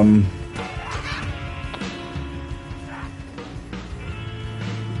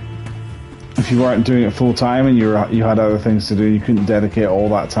if you weren't doing it full time and you had other things to do, you couldn't dedicate all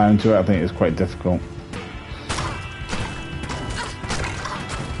that time to it. I think it's quite difficult.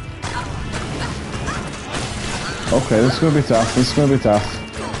 Okay, this is going to be tough. This is going to be tough.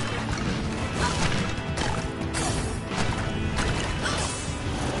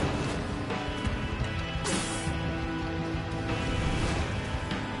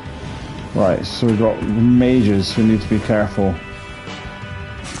 Right, so we've got mages who need to be careful.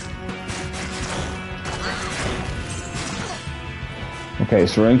 Okay,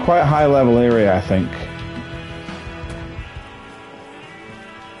 so we're in quite a high level area, I think.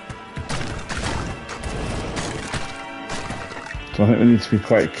 So I think we need to be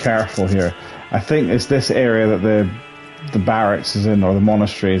quite careful here. I think it's this area that the barracks is in, or the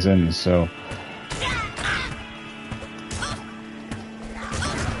monastery is in, so...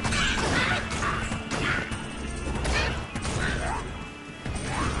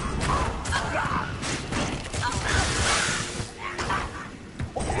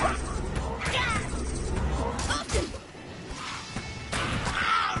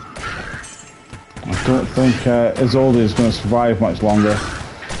 I don't think Isolde is going to survive much longer.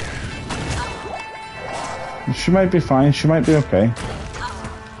 She might be fine, she might be okay.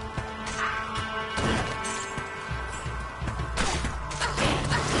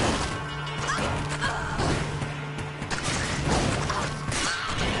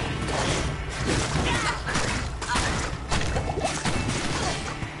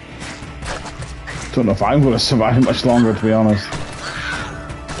 Don't know if I'm going to survive much longer, to be honest.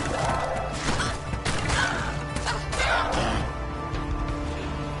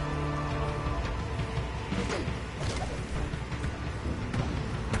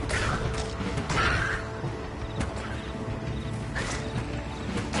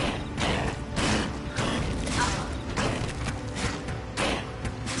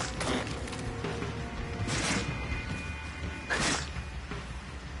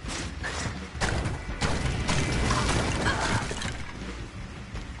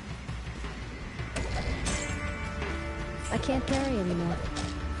 I can't carry anymore.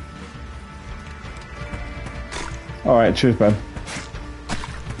 Alright, cheers, Ben.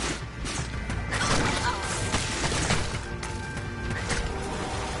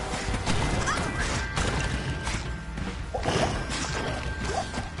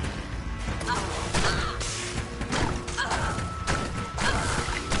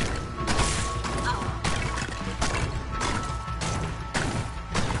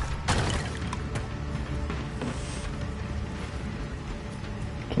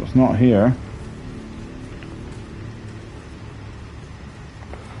 It's not here.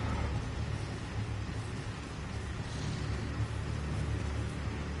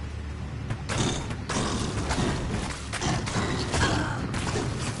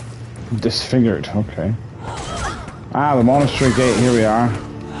 Disfigured, okay. Ah, the monastery gate, here we are.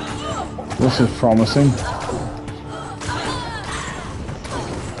 This is promising.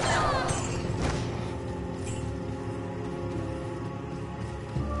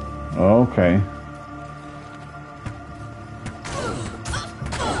 Okay.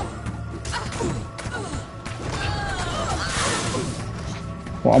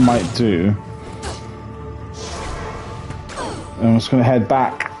 What I might do, I'm just going to head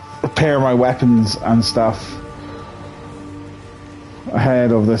back, repair my weapons and stuff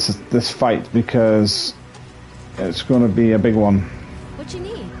ahead of this fight, because it's going to be a big one. What you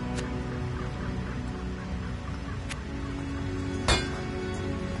need?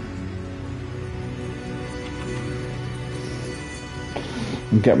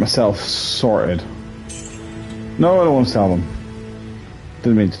 And get myself sorted. No, I don't want to sell them.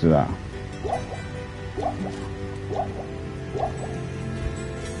 Didn't mean to do that.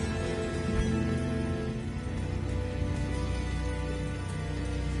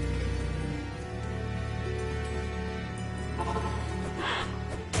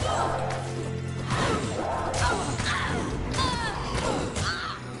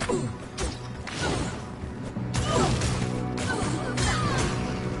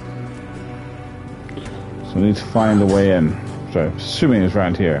 So I need to find a way in. So I'm assuming it's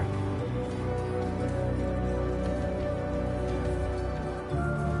around here.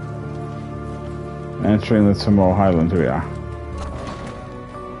 Entering the Tomorrow Highland, here we are.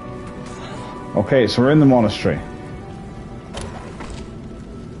 Okay, so we're in the monastery.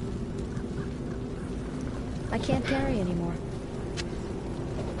 I can't carry anymore.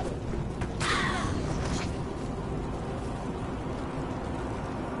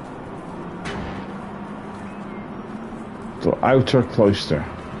 So outer cloister.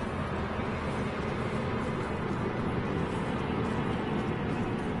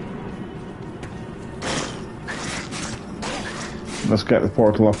 Let's get the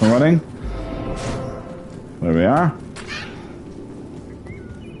portal up and running. There we are.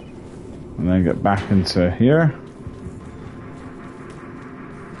 And then get back into here.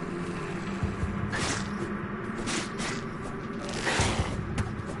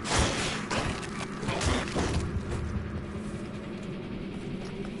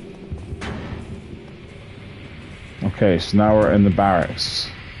 Okay, so now we're in the barracks.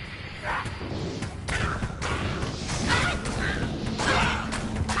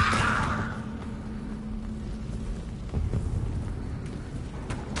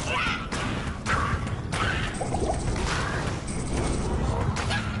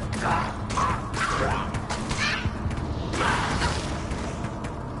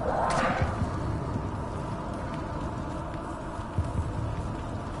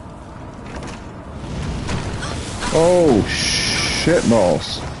 Oh, shit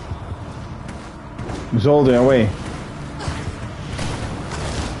balls. Zoldy, away.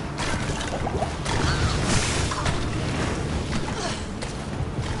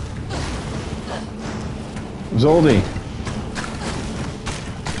 Zoldy.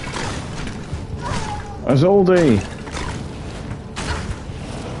 Zoldy.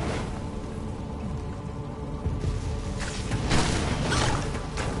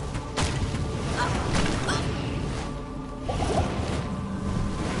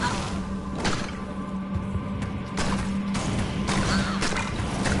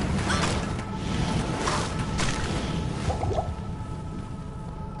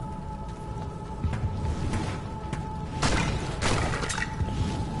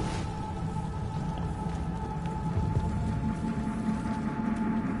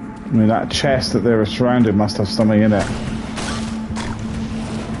 I mean, that chest that they were surrounded must have something in it.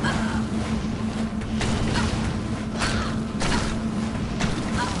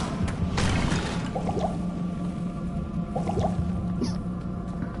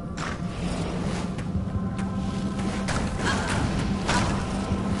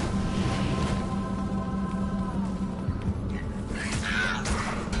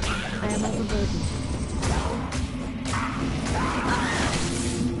 I am overburdened.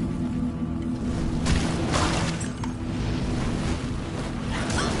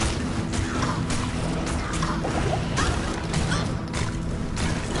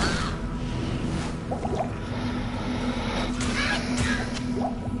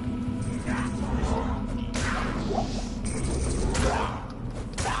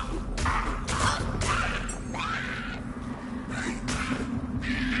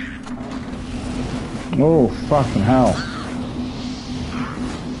 Oh, fucking hell.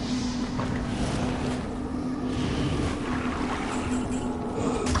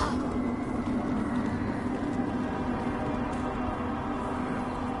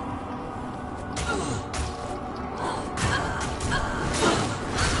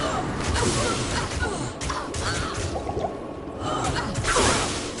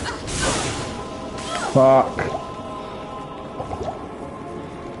 Fuck.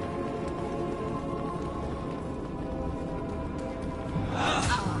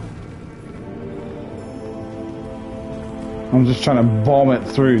 I'm just trying to bomb it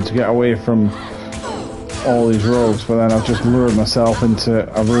through to get away from all these rogues, but then I've just lured myself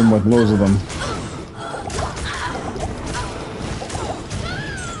into a room with loads of them.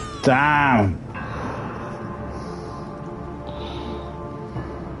 Damn!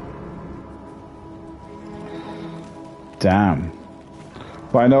 Damn.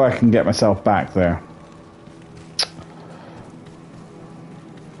 But I know I can get myself back there.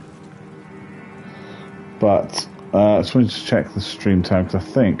 But I just wanted to check the stream time because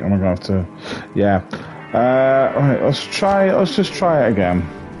I think I'm gonna have to. Yeah. Alright, let's just try it again.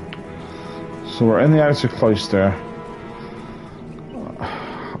 So we're in the outer cloister.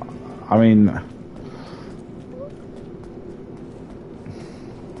 I mean,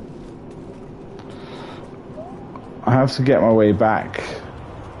 I have to get my way back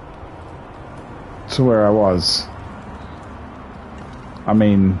to where I was. I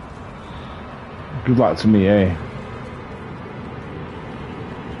mean, good luck to me, eh?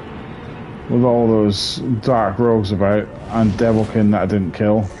 With all those dark rogues about and Devilkin that I didn't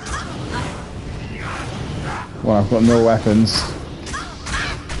kill. Well, I've got no weapons.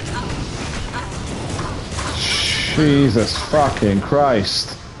 Jesus fucking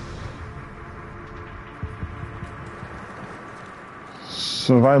Christ.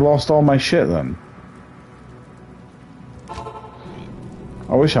 So have I lost all my shit then?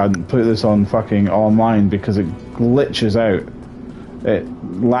 I wish I hadn't put this on fucking online because it glitches out. It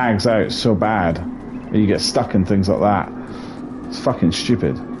lags out so bad. You get stuck in things like that. It's fucking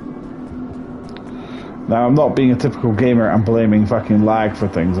stupid. Now, I'm not being a typical gamer and blaming fucking lag for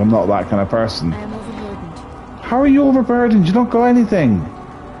things. I'm not that kind of person. I am overburdened. How are you overburdened? You don't got anything.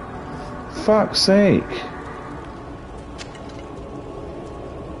 Fuck's sake.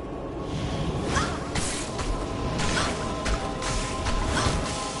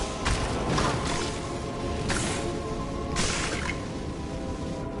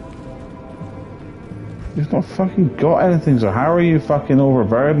 You've not fucking got anything, so how are you fucking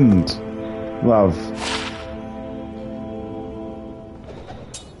overburdened, love?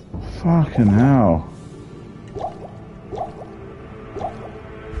 Fucking hell.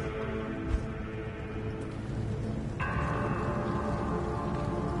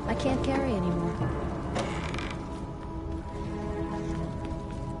 I can't carry anymore.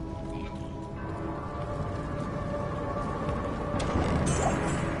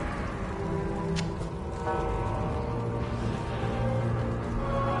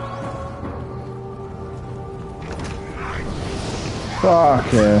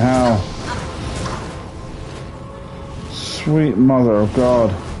 Fucking hell. Sweet mother of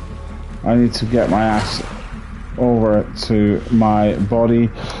God. I need to get my ass over to my body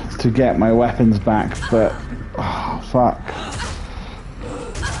to get my weapons back, but oh, fuck.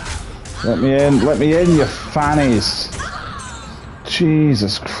 Let me in, you fannies.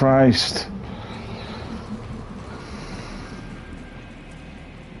 Jesus Christ.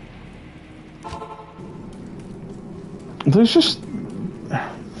 There's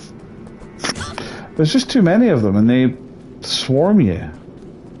just too many of them and they swarm you.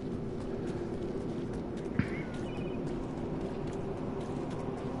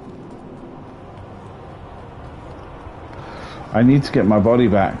 I need to get my body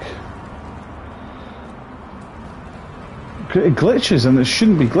back. It glitches and it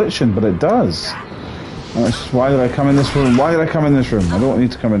shouldn't be glitching, but it does. And that's why did I come in this room? Why did I come in this room? I don't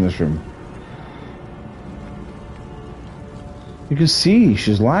need to come in this room. You can see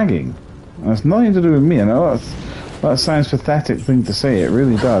she's lagging. And it's nothing to do with me. I know that sounds pathetic thing to say. It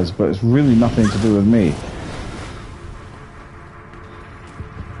really does, but it's really nothing to do with me.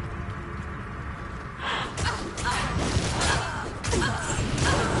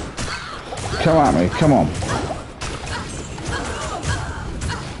 Come at me, come on.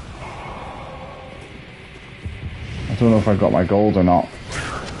 I don't know if I got my gold or not.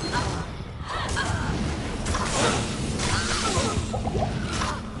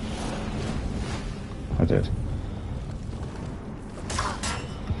 I did.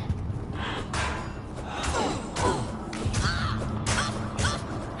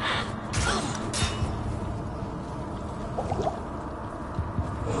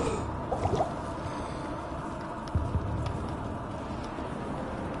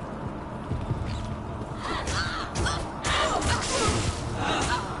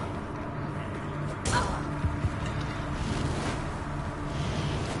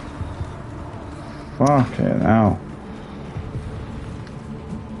 Fucking hell.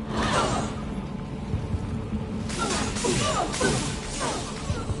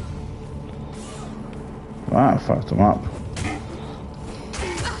 That fucked him up.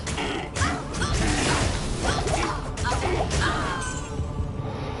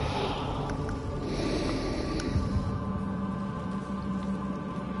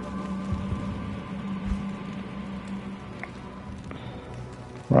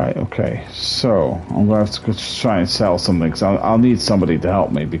 Right, okay, so I'm going to have to go try and sell something because I'll need somebody to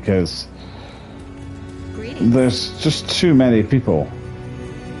help me because there's just too many people.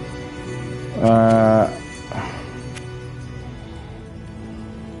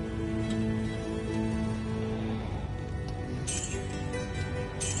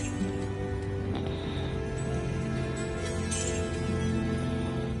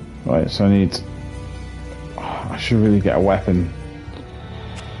 Right, so I should really get a weapon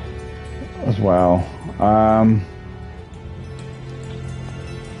as well.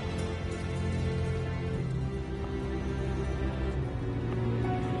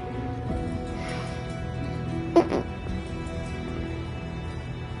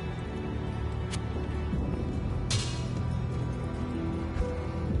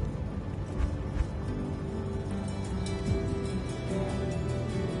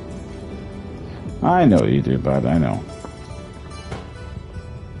 I know you do, bud, I know.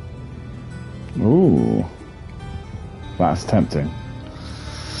 Ooh. That's tempting.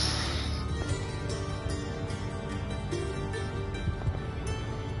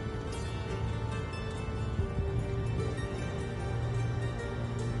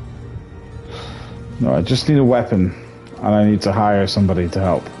 No, I just need a weapon, and I need to hire somebody to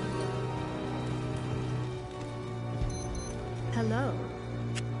help. Hello.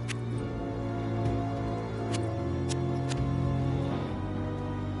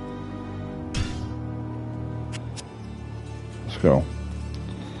 Let's go.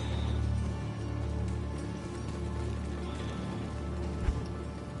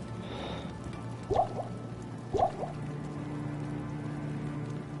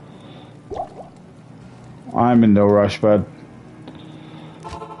 I'm in no rush, bud.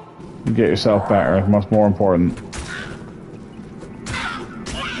 Get yourself better. It's much more important.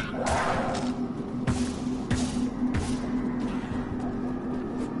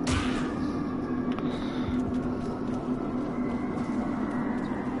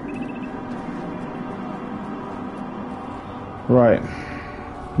 Right.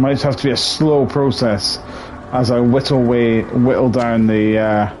 Might just have to be a slow process as I whittle down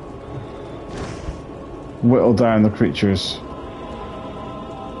the creatures.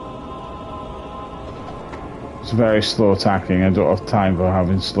 It's very slow attacking. I don't have time for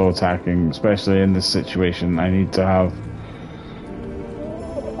having slow attacking, especially in this situation. I need to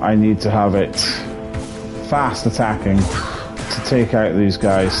have it fast attacking to take out these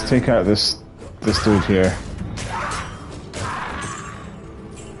guys. Take out this dude here.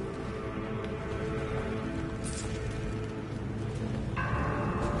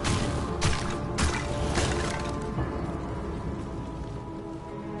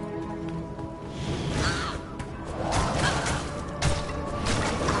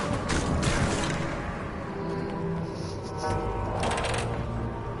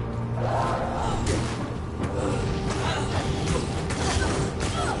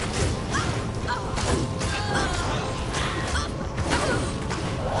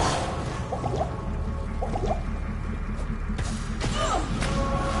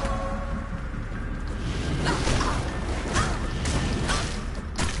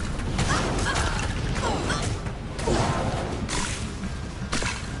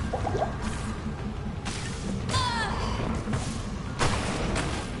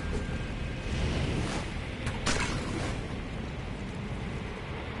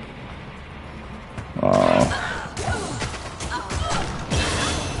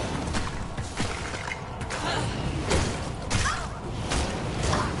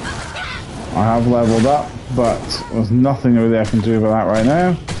 I have leveled up, but there's nothing really I can do about that right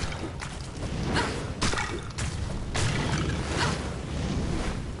now.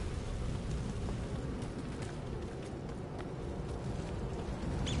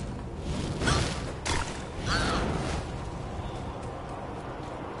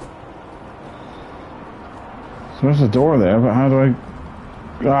 So there's a door there, but how do I...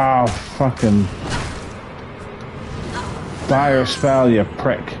 Oh, fucking... Dire spell, you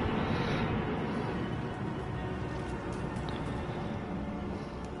prick.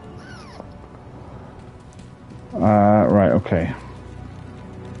 Right, okay.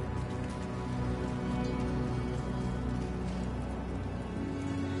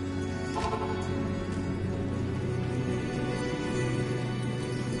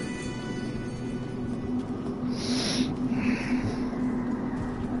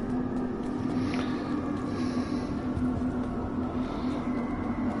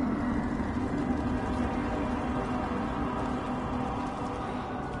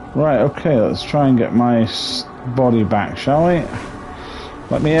 Right, okay, let's try and get my body back, shall we?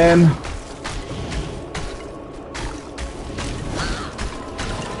 Let me in.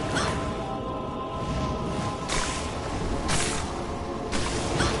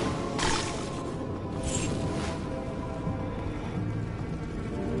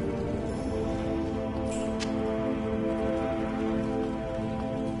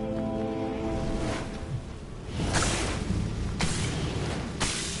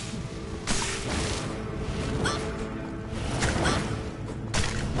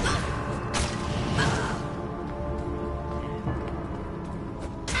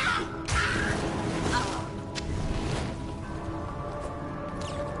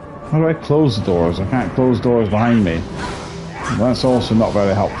 How do I close the doors? I can't close doors behind me. That's also not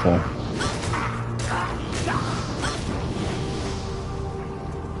very helpful.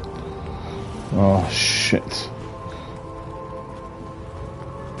 Oh, shit.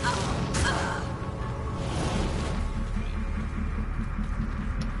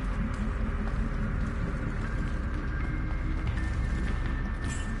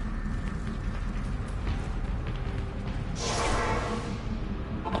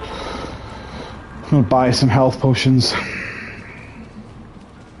 I'm gonna buy some health potions.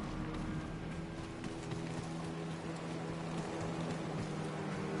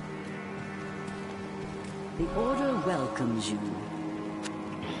 The Order welcomes you.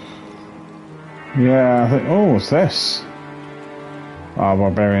 Yeah, I think... Oh, what's this? Oh,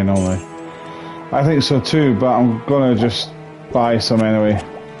 barbarian only. I think so too, but I'm gonna just buy some anyway.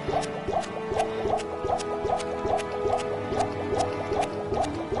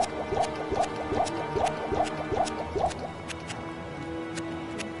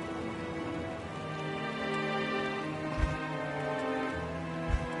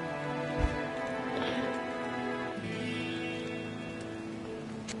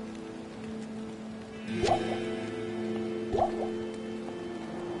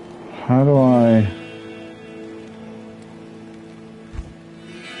 How do I...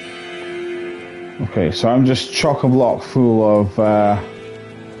 Okay, so I'm just chock-a-block full of... I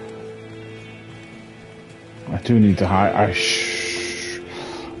do need to hire...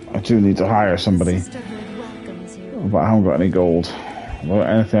 I do need to hire somebody. Sisterhood welcomes you. But I haven't got any gold. Or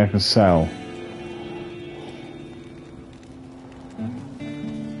anything I can sell.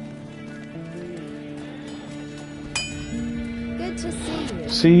 Good to see you.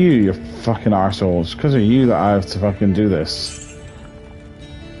 See you fucking arseholes. It's because of you that I have to fucking do this.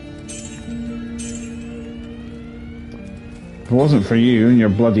 If it wasn't for you and your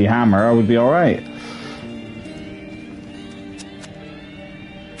bloody hammer, I would be alright.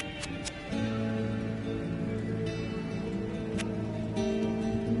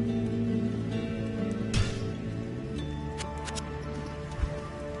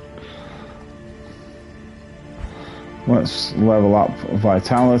 Let's level up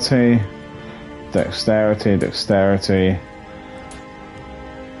vitality, dexterity, dexterity.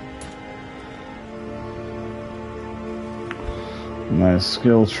 And there's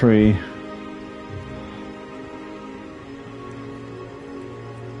skill tree.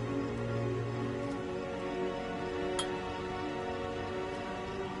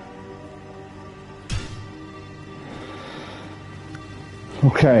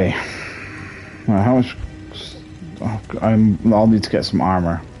 Okay. Now, how much? I'll need to get some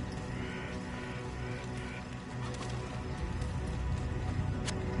armor.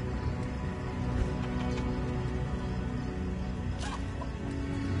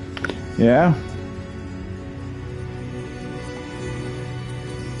 Yeah.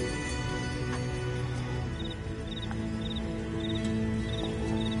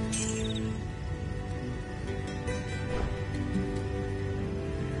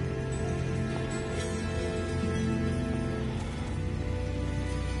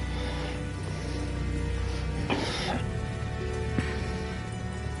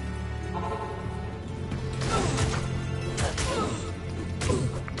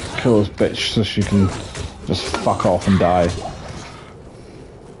 Kill this bitch so she can just fuck off and die.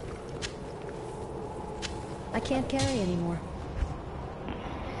 I can't carry anymore.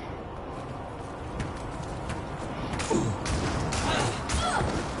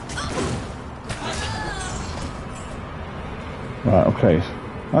 Right, okay.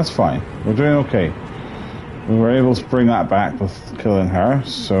 That's fine. We're doing okay. We were able to bring that back with killing her,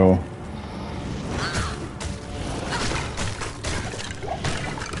 so...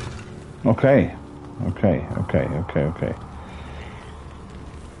 Okay. Okay.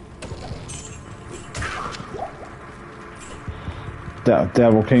 That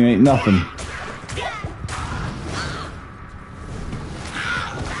Devil King ain't nothing.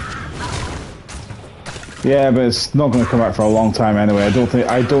 Yeah, but it's not going to come out for a long time anyway. I don't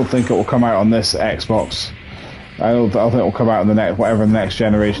think it will come out on this Xbox. I don't think it will come out in the next, whatever the next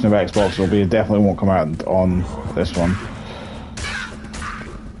generation of Xbox will be. It definitely won't come out on this one.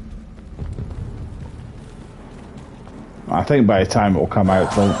 I think by the time it will come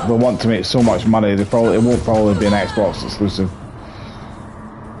out, they'll want to make so much money. It won't probably be an Xbox exclusive.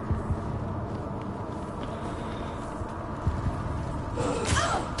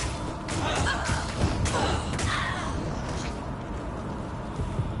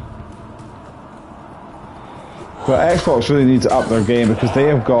 But Xbox really needs to up their game because they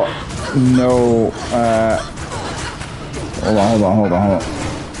have got no. Hold on.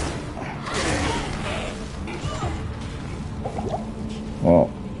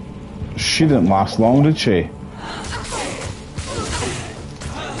 Well, she didn't last long, did she?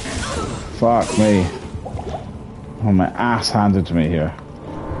 Fuck me. Oh, my ass handed to me here.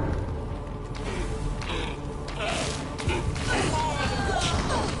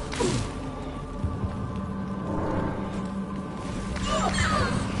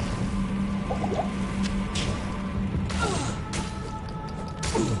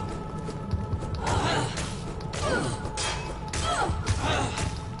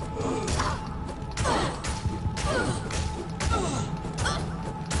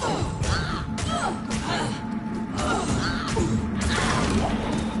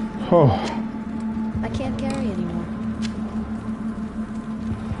 Oh. I can't carry anymore.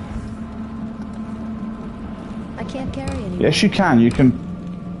 I can't carry anymore. Yes, you can. You can.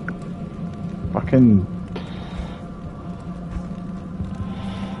 Fucking.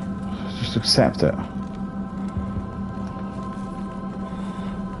 Just accept it.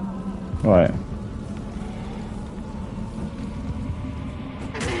 Right.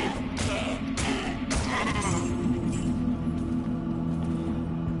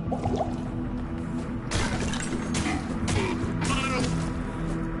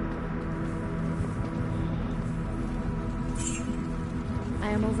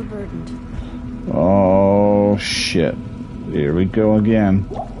 Oh shit. Here we go again.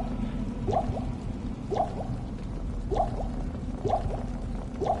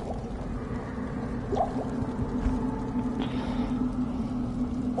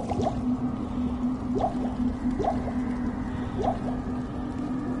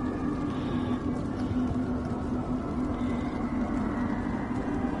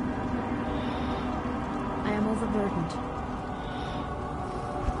 I am overburdened.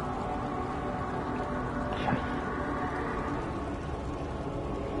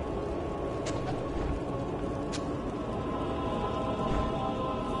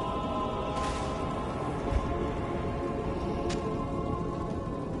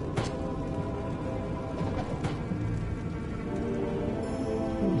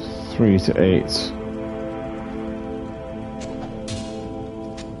 Three to 8.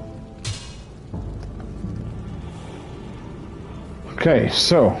 Okay,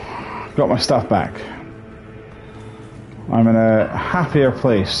 so got my stuff back. I'm in a happier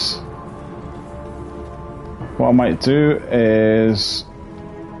place. What I might do is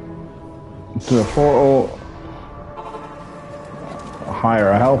do a portal, hire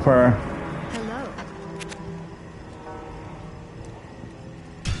a helper.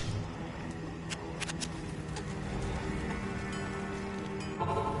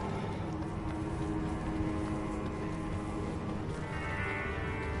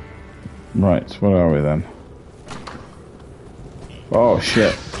 Right, where are we then? Oh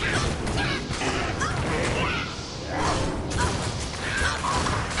shit.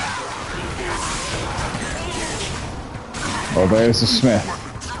 Oh, there's the smith.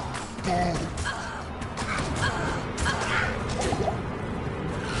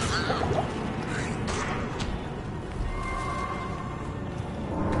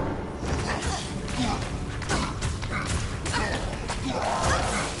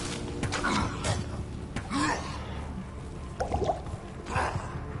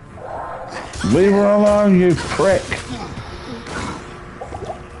 Leave her alone, you prick!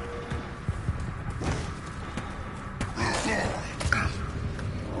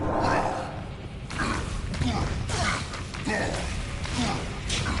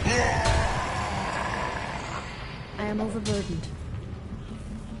 I am overburdened.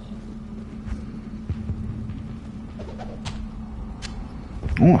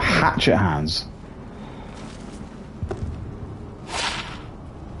 Oh, hatchet hands.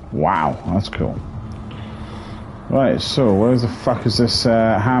 Wow, that's cool. Right, so where the fuck is this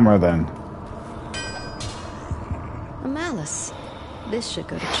hammer then? A malice. This should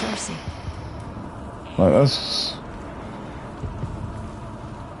go to Chelsea. Right, that's...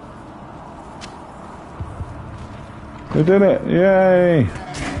 We did it! Yay!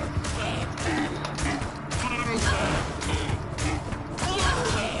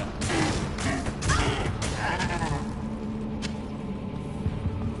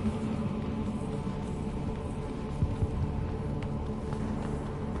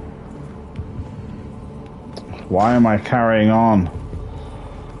 Why am I carrying on?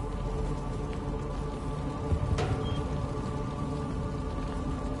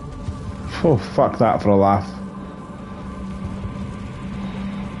 Oh, fuck that for a laugh.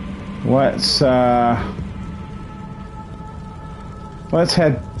 Let's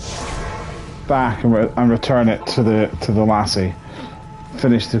head back and return it to the lassie.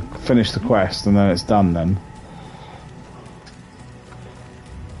 Finish the quest, and then it's done. Then.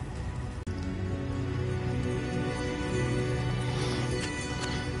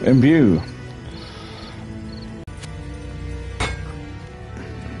 Imbue.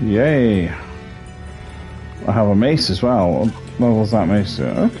 Yay. I have a mace as well. What level's that mace?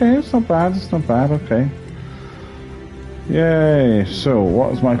 Okay, it's not bad, okay. Yay. So,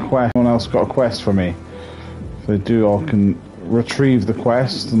 what is my quest? Someone else got a quest for me. If they do, I can retrieve the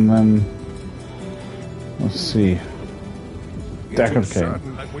quest and then... Let's see. Deck of King.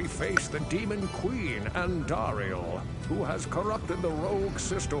 Certain that we face the Demon Queen, Andariel, who has corrupted the Rogue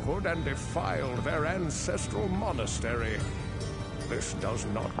Sisterhood and defiled their ancestral monastery. This does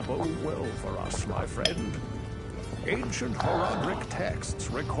not bode well for us, my friend. Ancient Heraldric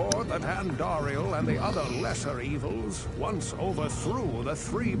texts record that Andariel and the other lesser evils once overthrew the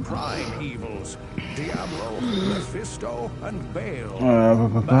three prime evils, Diablo, Mephisto, and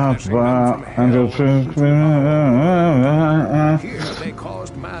Baal, banishing them from hell. Here they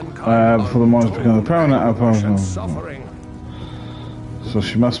caused mankind for the monster become the permanent and suffering. So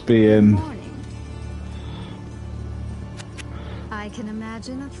she must be in... I can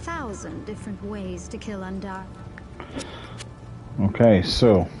imagine 1,000 different ways to kill Undar. Okay,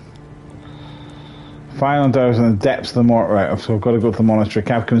 so final doors in the depths of the mortar. Right, so I've got to go to the monastery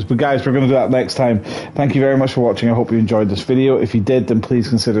catacombs. But guys, we're going to do that next time. Thank you very much for watching. I hope you enjoyed this video. If you did, then please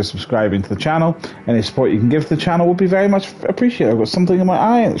consider subscribing to the channel. Any support you can give to the channel would be very much appreciated. I've got something in my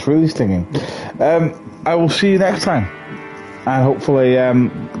eye and it's really stinging. I will see you next time, and hopefully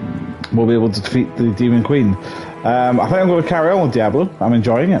we'll be able to defeat the Demon Queen. I think I'm going to carry on with Diablo. I'm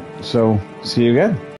enjoying it. So see you again.